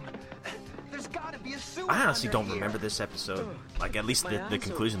room. There's gotta be a sewer I honestly under don't here. remember this episode. Like, at least the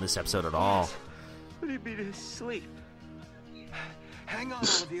conclusion of this episode at all. Would it be to sleep? Hang on,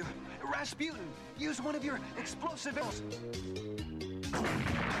 all of you. Rasputin, use one of your explosive arrows.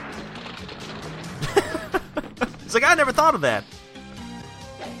 It's like, I never thought of that.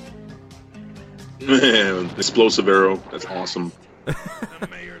 Man, explosive arrow. That's awesome. The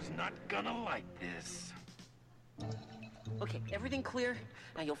mayor's not gonna like this. Okay, everything clear?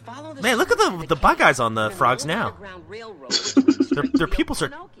 Now you'll follow the Man, look at the bug eyes on the and frogs an now. underground railroad. Their pupils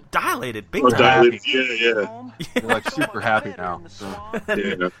are dilated big Oh, time. dilated. Yeah, They're like super happy now. So.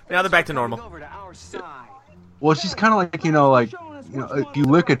 yeah. Now they're back to normal. Over to our side. Well, she's kind of like, you know, if you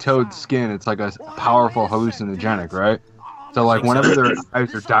lick a toad's skin, it's like a powerful hallucinogenic, right? So, like, whenever their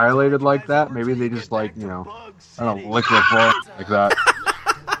eyes are dilated like that, maybe they just, like, you know, I don't know, lick their floor like that.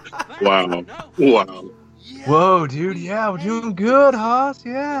 Wow. Wow. Whoa, dude, yeah, we're doing good, Haas,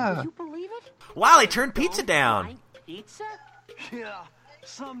 yeah. You believe it? Wow, they turned pizza down. Like pizza? Yeah,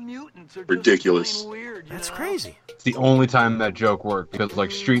 some mutants are Ridiculous. just plain weird. You That's know? crazy. It's the only time that joke worked, because,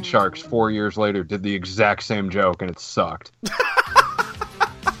 like, Street Sharks 4 years later did the exact same joke, and it sucked.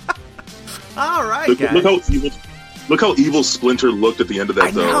 All right, Look guys. how Look how evil Splinter looked at the end of that.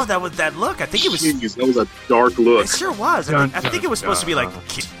 I know that was that look. I think it was. Jeez, that was a dark look. It sure was. I think it was supposed to be like,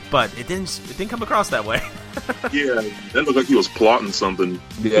 but it didn't come across that way. Yeah, that looked like he was plotting something.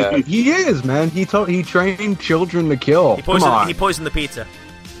 Yeah, he is, man. He trained children to kill. He poisoned the pizza.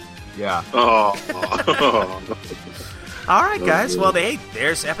 Yeah. Oh. All right, guys. Well,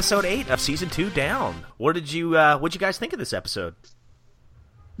 there's episode 8 of season 2 down. What'd you guys think of this episode?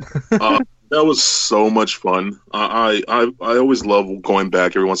 That was so much fun. I always love going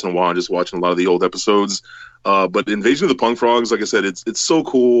back every once in a while and just watching a lot of the old episodes. But Invasion of the Punk Frogs, like I said, it's so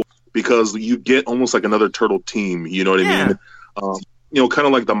cool because you get almost like another turtle team. You know what I mean? Kind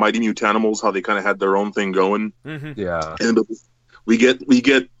of like the Mighty Mutanimals, how they kind of had their own thing going. Mm-hmm. Yeah. And we get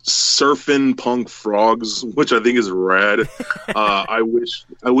surfing punk frogs, which I think is rad. I wish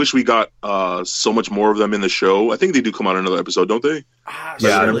we got so much more of them in the show. I think they do come out in another episode, don't they?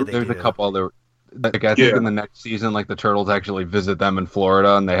 Yeah, there's a couple other. Like I think in the next season, like the turtles actually visit them in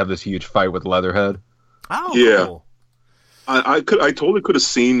Florida, and they have this huge fight with Leatherhead. Oh, yeah. Cool. I totally could have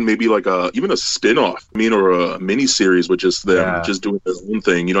seen maybe like even a spin-off, or a mini series with just them just doing their own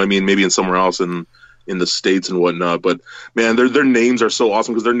thing. You know what I mean? Maybe in somewhere else in the States and whatnot. But man, their names are so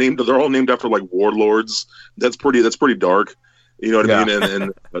awesome because they're all named after like warlords. That's pretty dark. You know what I mean?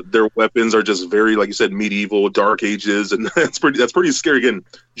 And their weapons are just very, like you said, medieval, dark ages, and that's pretty scary. Again,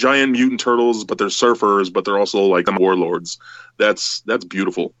 giant mutant turtles, but they're surfers, but they're also like warlords. That's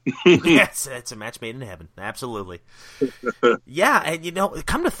beautiful. Yes, it's a match made in heaven. Absolutely. Yeah, and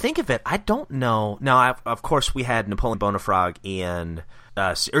come to think of it, I don't know. Now, of course, we had Napoleon Bonafrog and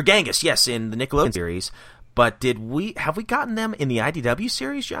or Genghis, yes, in the Nickelodeon series. But have we gotten them in the IDW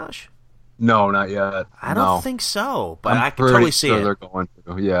series, Josh? No, not yet. I don't think so, but I can pretty totally see sure it. They're going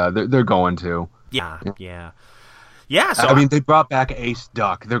to. Yeah, they're going to. Yeah. So I mean, they brought back Ace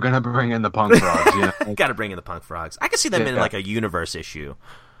Duck. They're going to bring in the Punk Frogs. Got to bring in the Punk Frogs. I can see them in like a universe issue.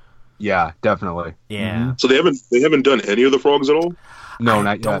 Yeah, definitely. Yeah. Mm-hmm. So they haven't done any of the frogs at all? No, not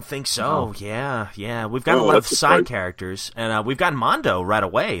I yet. don't think so. No. Yeah. We've got a lot of side characters, and we've got Mondo right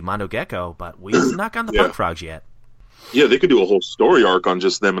away, Mondo Gecko, but we've not gotten the Punk Frogs yet. Yeah, they could do a whole story arc on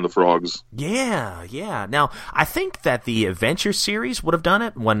just them and the frogs. Yeah. Now, I think that the Adventure series would have done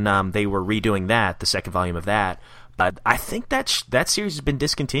it when they were redoing the second volume of that. But I think that series has been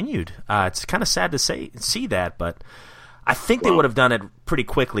discontinued. It's kind of sad to see that, but I think they would have done it pretty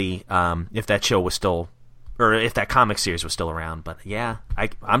quickly if that show was still, or if that comic series was still around. But yeah,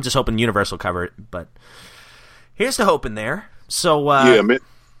 I'm just hoping Universal cover it. But here's the hope in there. So yeah, man.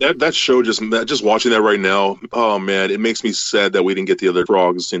 That show, just watching that right now, oh man, it makes me sad that we didn't get the other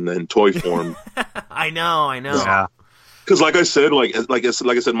frogs in toy form. I know. Yeah. Because like I said,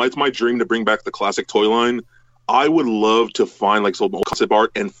 it's my dream to bring back the classic toy line. I would love to find like some old concept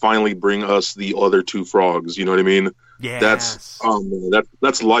art and finally bring us the other 2 frogs. You know what I mean? Yes.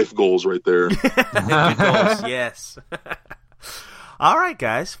 That's life goals right there. Good goals, yes. All right,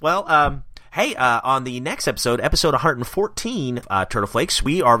 guys. Well, hey, on the next episode 114, Turtle Flakes,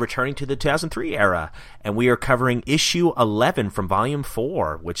 we are returning to the 2003 era, and we are covering issue 11 from volume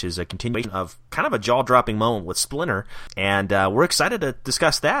 4, which is a continuation of kind of a jaw-dropping moment with Splinter, and we're excited to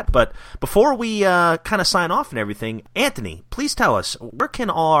discuss that. But before we kind of sign off and everything, Anthony, please tell us, where can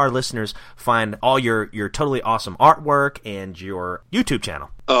all our listeners find all your totally awesome artwork and your YouTube channel?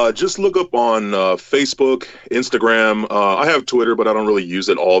 Just look up on Facebook, Instagram. I have Twitter, but I don't really use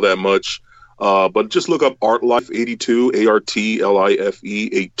it all that much. But just look up ArtLife82,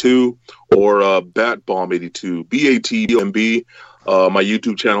 ARTLIFE82, or BatBomb82, BATBOMB. My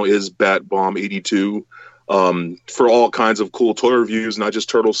YouTube channel is BatBomb82. For all kinds of cool toy reviews, not just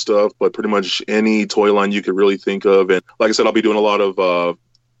turtle stuff, but pretty much any toy line you could really think of. And like I said, I'll be doing a lot of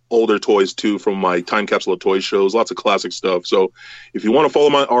older toys too from my Time Capsule of Toys shows, lots of classic stuff. So if you want to follow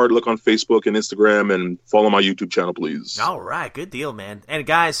my art, look on Facebook and Instagram, and follow my YouTube channel, please. All right, good deal, man. And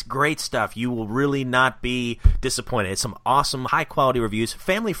guys, great stuff. You will really not be disappointed. It's some awesome, high quality reviews,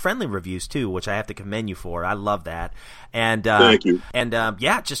 family friendly reviews too, which I have to commend you for. I love that. And thank you. And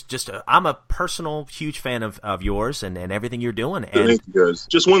I'm a personal huge fan of yours and everything you're doing. And thank you, guys.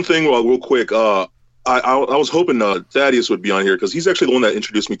 Just one thing, real quick. I was hoping Thaddeus would be on here because he's actually the one that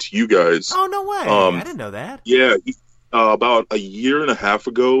introduced me to you guys. Oh, no way. I didn't know that. Yeah. About a year and a half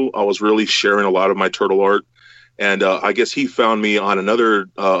ago, I was really sharing a lot of my turtle art. And I guess he found me on other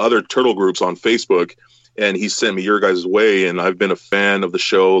turtle groups on Facebook. And he sent me your guys' way. And I've been a fan of the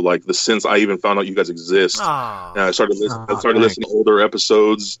show since I even found out you guys exist. Oh, and I started listening to older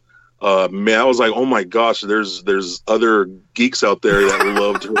episodes. Man, I was like, oh my gosh, there's other geeks out there that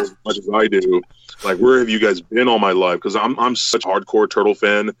love turtles as much as I do. Like, where have you guys been all my life? Because I'm such a hardcore turtle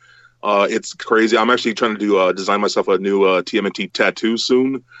fan. It's crazy. I'm actually trying to do design myself a new TMNT tattoo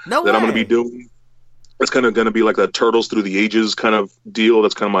soon that I'm going to be doing. It's kind of going to be like a Turtles Through the Ages kind of deal.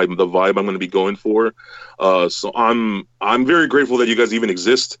 That's kind of the vibe I'm going to be going for. So I'm very grateful that you guys even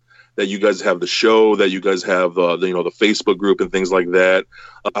exist, that you guys have the show, that you guys have the Facebook group and things like that.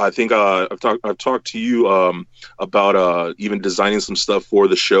 I think I've talked to you about even designing some stuff for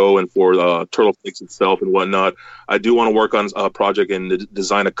the show and for Turtle Flakes itself and whatnot. I do want to work on a project and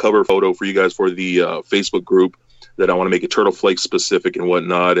design a cover photo for you guys for the Facebook group, that I want to make it Turtle Flakes specific and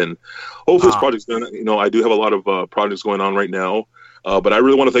whatnot. And hopefully this project's done. I do have a lot of projects going on right now. But I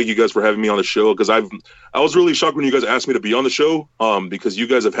really want to thank you guys for having me on the show, because I was really shocked when you guys asked me to be on the show, because you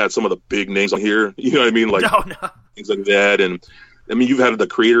guys have had some of the big names on here. You know what I mean? Like things like that. And I mean, you've had the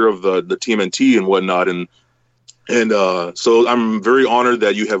creator of the TMNT and whatnot. And so I'm very honored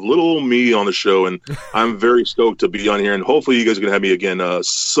that you have little me on the show, and I'm very stoked to be on here. And hopefully you guys are going to have me again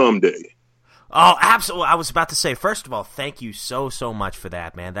someday. Oh, absolutely. I was about to say, first of all, thank you so much for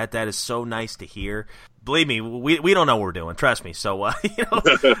that, man. That is so nice to hear. Believe me, we don't know what we're doing. Trust me. So, I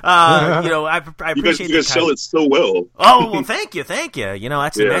appreciate you guys sell it so well. Oh, well, thank you. That's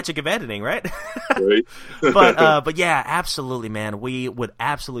the magic of editing, right? Right. But yeah, absolutely, man. We would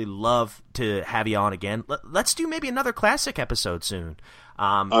absolutely love to have you on again. Let's do maybe another classic episode soon.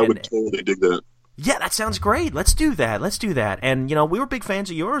 I would totally dig that. Yeah, that sounds great. Let's do that. And, we were big fans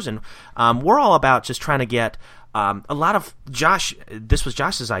of yours, and we're all about just trying to get a lot of Josh. This was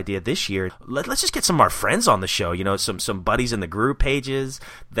Josh's idea this year. Let's just get some of our friends on the show, some buddies in the group pages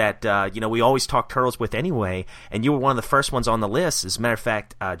that, we always talk Turtles with anyway. And you were one of the first ones on the list. As a matter of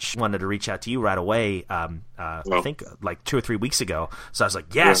fact, just wanted to reach out to you right away, I think like 2 or 3 weeks ago. So I was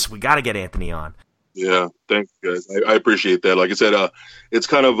like, yes, we got to get Anthony on. Yeah, thanks, guys. I appreciate that. Like I said, it's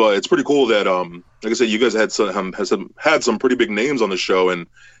kind of it's pretty cool that like I said, you guys had some pretty big names on the show, and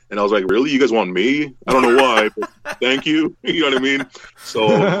I was like, really, you guys want me? I don't know why, but thank you. You know what I mean? So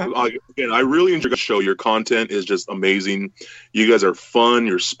again, I really enjoy the show. Your content is just amazing. You guys are fun.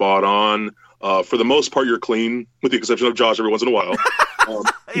 You're spot on. For the most part, you're clean, with the exception of Josh every once in a while.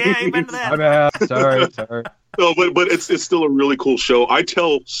 Yeah, amen to that. My bad. Sorry. No, but it's still a really cool show. I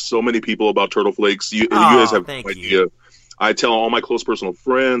tell so many people about Turtle Flakes. You guys have no idea. I tell all my close personal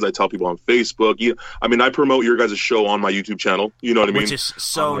friends. I tell people on Facebook. I promote your guys' show on my YouTube channel. You know what I mean? Which is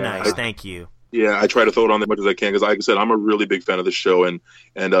so nice. Thank you. Yeah, I try to throw it on as much as I can, because, like I said, I'm a really big fan of the show, and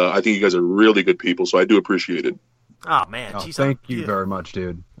I think you guys are really good people, so I do appreciate it. Oh, man. Thank you very much,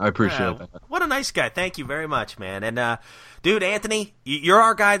 dude. I appreciate that. What a nice guy. Thank you very much, man. And, dude, Anthony, you're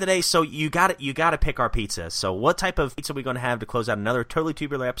our guy today, so you got to pick our pizza. So what type of pizza are we going to have to close out another Totally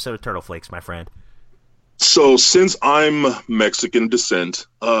Tubular episode of Turtle Flakes, my friend? So since I'm Mexican descent,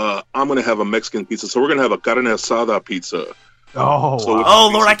 I'm going to have a Mexican pizza. So we're going to have a carne asada pizza. Oh,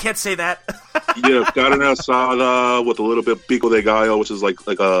 Lord, I can't say that. Yeah, carne asada with a little bit pico de gallo, which is like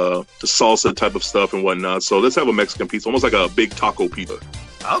the salsa type of stuff and whatnot. So let's have a Mexican pizza, almost like a big taco pizza.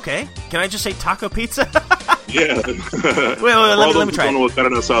 Okay. Can I just say taco pizza? Yeah. Wait, let me try it. I don't know what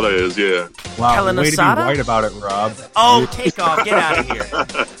carne asada is, yeah. Wow, way to be white about it, Rob. Oh, take off. Get out of here.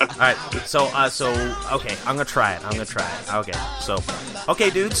 All right. So, okay, I'm going to try it. Okay. Okay,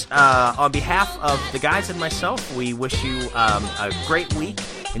 dudes, on behalf of the guys and myself, we wish you a great week.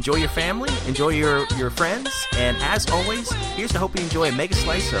 Enjoy your family. Enjoy your friends. And as always, here's to hope you enjoy a mega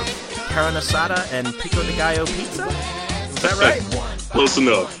slice of carne asada and pico de gallo pizza. Is that right? Close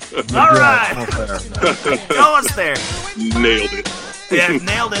enough. All right. Almost there. Nailed it. Yeah,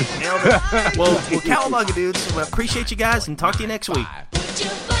 nailed it. Well, cowabunga, dudes. We appreciate you guys, and talk to you next week.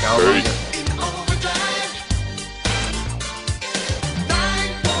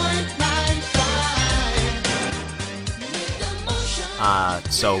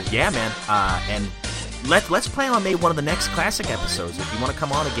 So yeah, man, and let's plan on maybe one of the next classic episodes. If you want to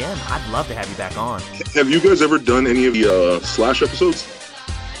come on again, I'd love to have you back on. Have you guys ever done any of the Slash episodes?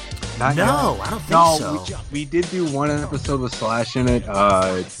 No, I don't think so. We did do one episode with Slash in it.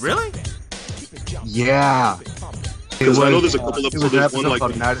 Really? Yeah. Because I know there's a couple episodes. It was an episode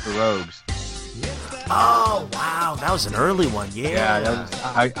called Night of the Rogues. Oh wow, that was an early one. Yeah,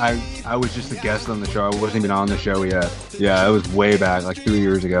 I was just a guest on the show. I wasn't even on the show yet. Yeah, it was way back, like 2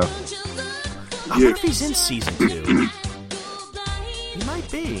 years ago. I wonder if he's in season 2. He might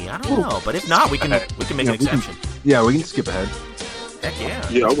be. I don't know, but if not, we can make an exception. We can skip ahead. Heck yeah.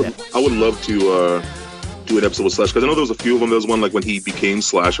 Yeah, I would love to do an episode with Slash, because I know there was a few of them. There was one like when he became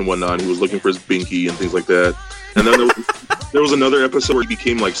Slash and whatnot. And he was looking for his binky and things like that. And then there was another episode where he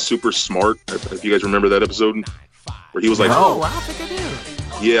became like super smart. If you guys remember that episode, where he was like, "Oh, I don't think I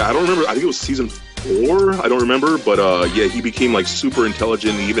do." Yeah, I don't remember. I think it was season PS4. I don't remember, but yeah, he became like super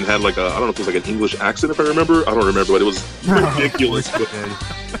intelligent. He even had like I don't know if it was like an English accent, if I remember. I don't remember, but it was ridiculous.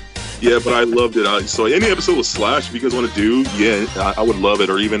 Yeah, but I loved it. So any episode with Slash, if you guys want to do, yeah, I would love it.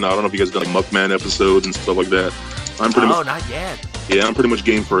 Or even, I don't know if you guys done like Muckman episodes and stuff like that. I'm pretty much, not yet. Yeah, I'm pretty much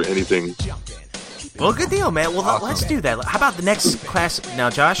game for anything. Well, good deal, man. Well, let's do that. How about the next classic?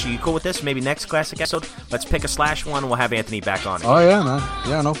 Now, Josh, are you cool with this? Maybe next classic episode? Let's pick a Slash one, and we'll have Anthony back on it. Oh, yeah, man.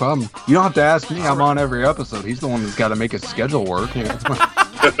 Yeah, no problem. You don't have to ask me. I'm on every episode. He's the one that's got to make his schedule work.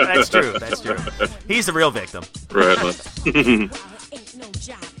 That's true. That's true. He's the real victim. Right.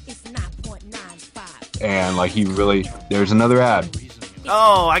 And, like, he really... There's another ad.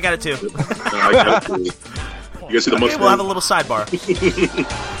 Oh, I got it, too. I got it. You guys see the Mustang? We'll have a little sidebar.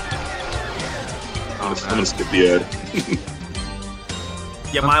 I'm going to skip the ad.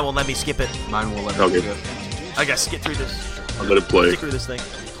 Yeah, mine won't let me skip it. Mine will let me skip it. I got to skip through this. I'll let it play. Skip through this thing.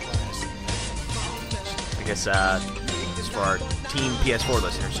 I guess it's for our Team PS4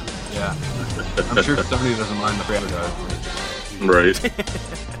 listeners. Yeah. I'm sure somebody doesn't mind the advertisement. Right.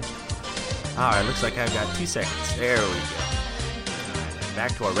 Alright, looks like I've got 2 seconds. There we go.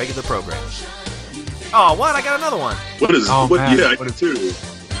 Back to our regular program. Oh, what? I got another one. What is... Oh, what, man. Yeah, I got two.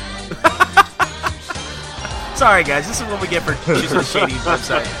 Sorry, guys. This is what we get for choosing a shady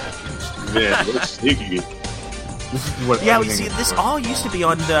website. Man, that's sneaky. Yeah, we see, this all used to be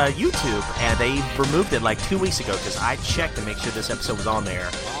on YouTube, and they removed it like 2 weeks ago because I checked to make sure this episode was on there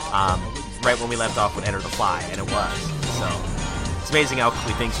right when we left off with Enter the Fly, and it was. So, it's amazing how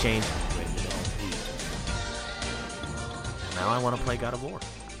quickly things change. Now I want to play God of War.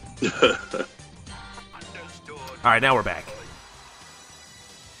 Alright, now we're back.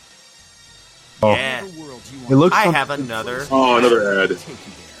 Oh. Yeah. It looks I have another. Oh, another ad.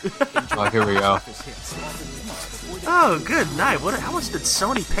 Oh, here we go. Oh, good night. How much did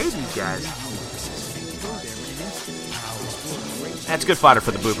Sony pay these guys? That's good fodder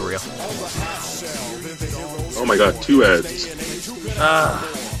for the boober reel. Oh my god, 2 ads.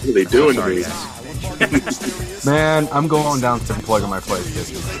 What are they doing to me? Man, I'm going down to plug in my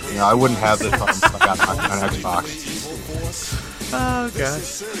PlayStation. You know, I wouldn't have this on if I got an Xbox. Oh, God.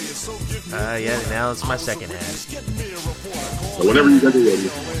 Yeah, now it's my second ad. So whenever you guys are ready.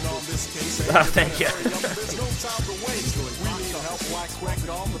 Oh, thank you.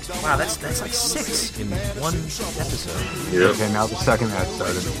 Wow, that's like 6 in one episode. Yeah. Okay, now the second ad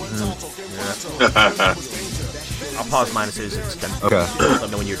started. Yeah. I'll pause mine as soon as it's done. Okay. Let me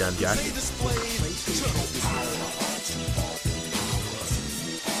know when you're done, Josh.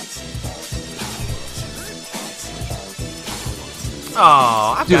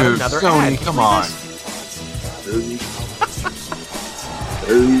 Oh, I've got another Sony, ad. come on.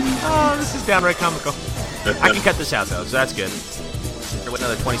 Oh, this is downright comical. I can cut this out, though, so that's good. For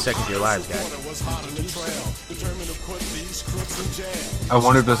another 20 seconds of your lives, guys. I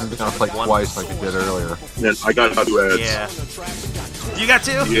wonder if this is going to play twice like it did earlier. Man, I got 2 ads. Yeah. You got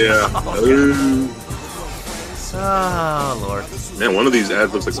 2? Yeah. Oh, Lord. Man, one of these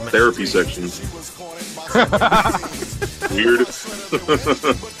ads looks like a therapy section. Weird.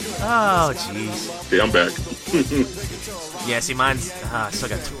 Oh, jeez. Okay, I'm back. Yeah, see, mine's still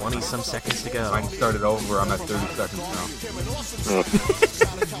got 20-some seconds to go. Mine started over. I'm at 30 seconds now.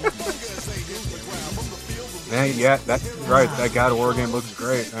 Man, yeah, that's right. That God of War game looks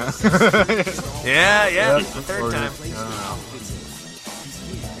great, man. Yeah, the third time.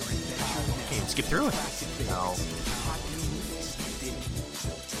 Can't even skip through it. No.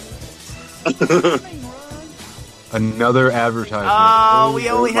 Another advertisement. Oh, we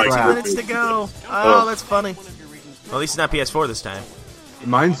only had 2 minutes to go. Oh, that's funny. Well, at least it's not PS4 this time.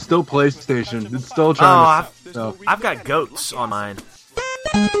 Mine's still PlayStation. It's still trying to... I've got goats on mine.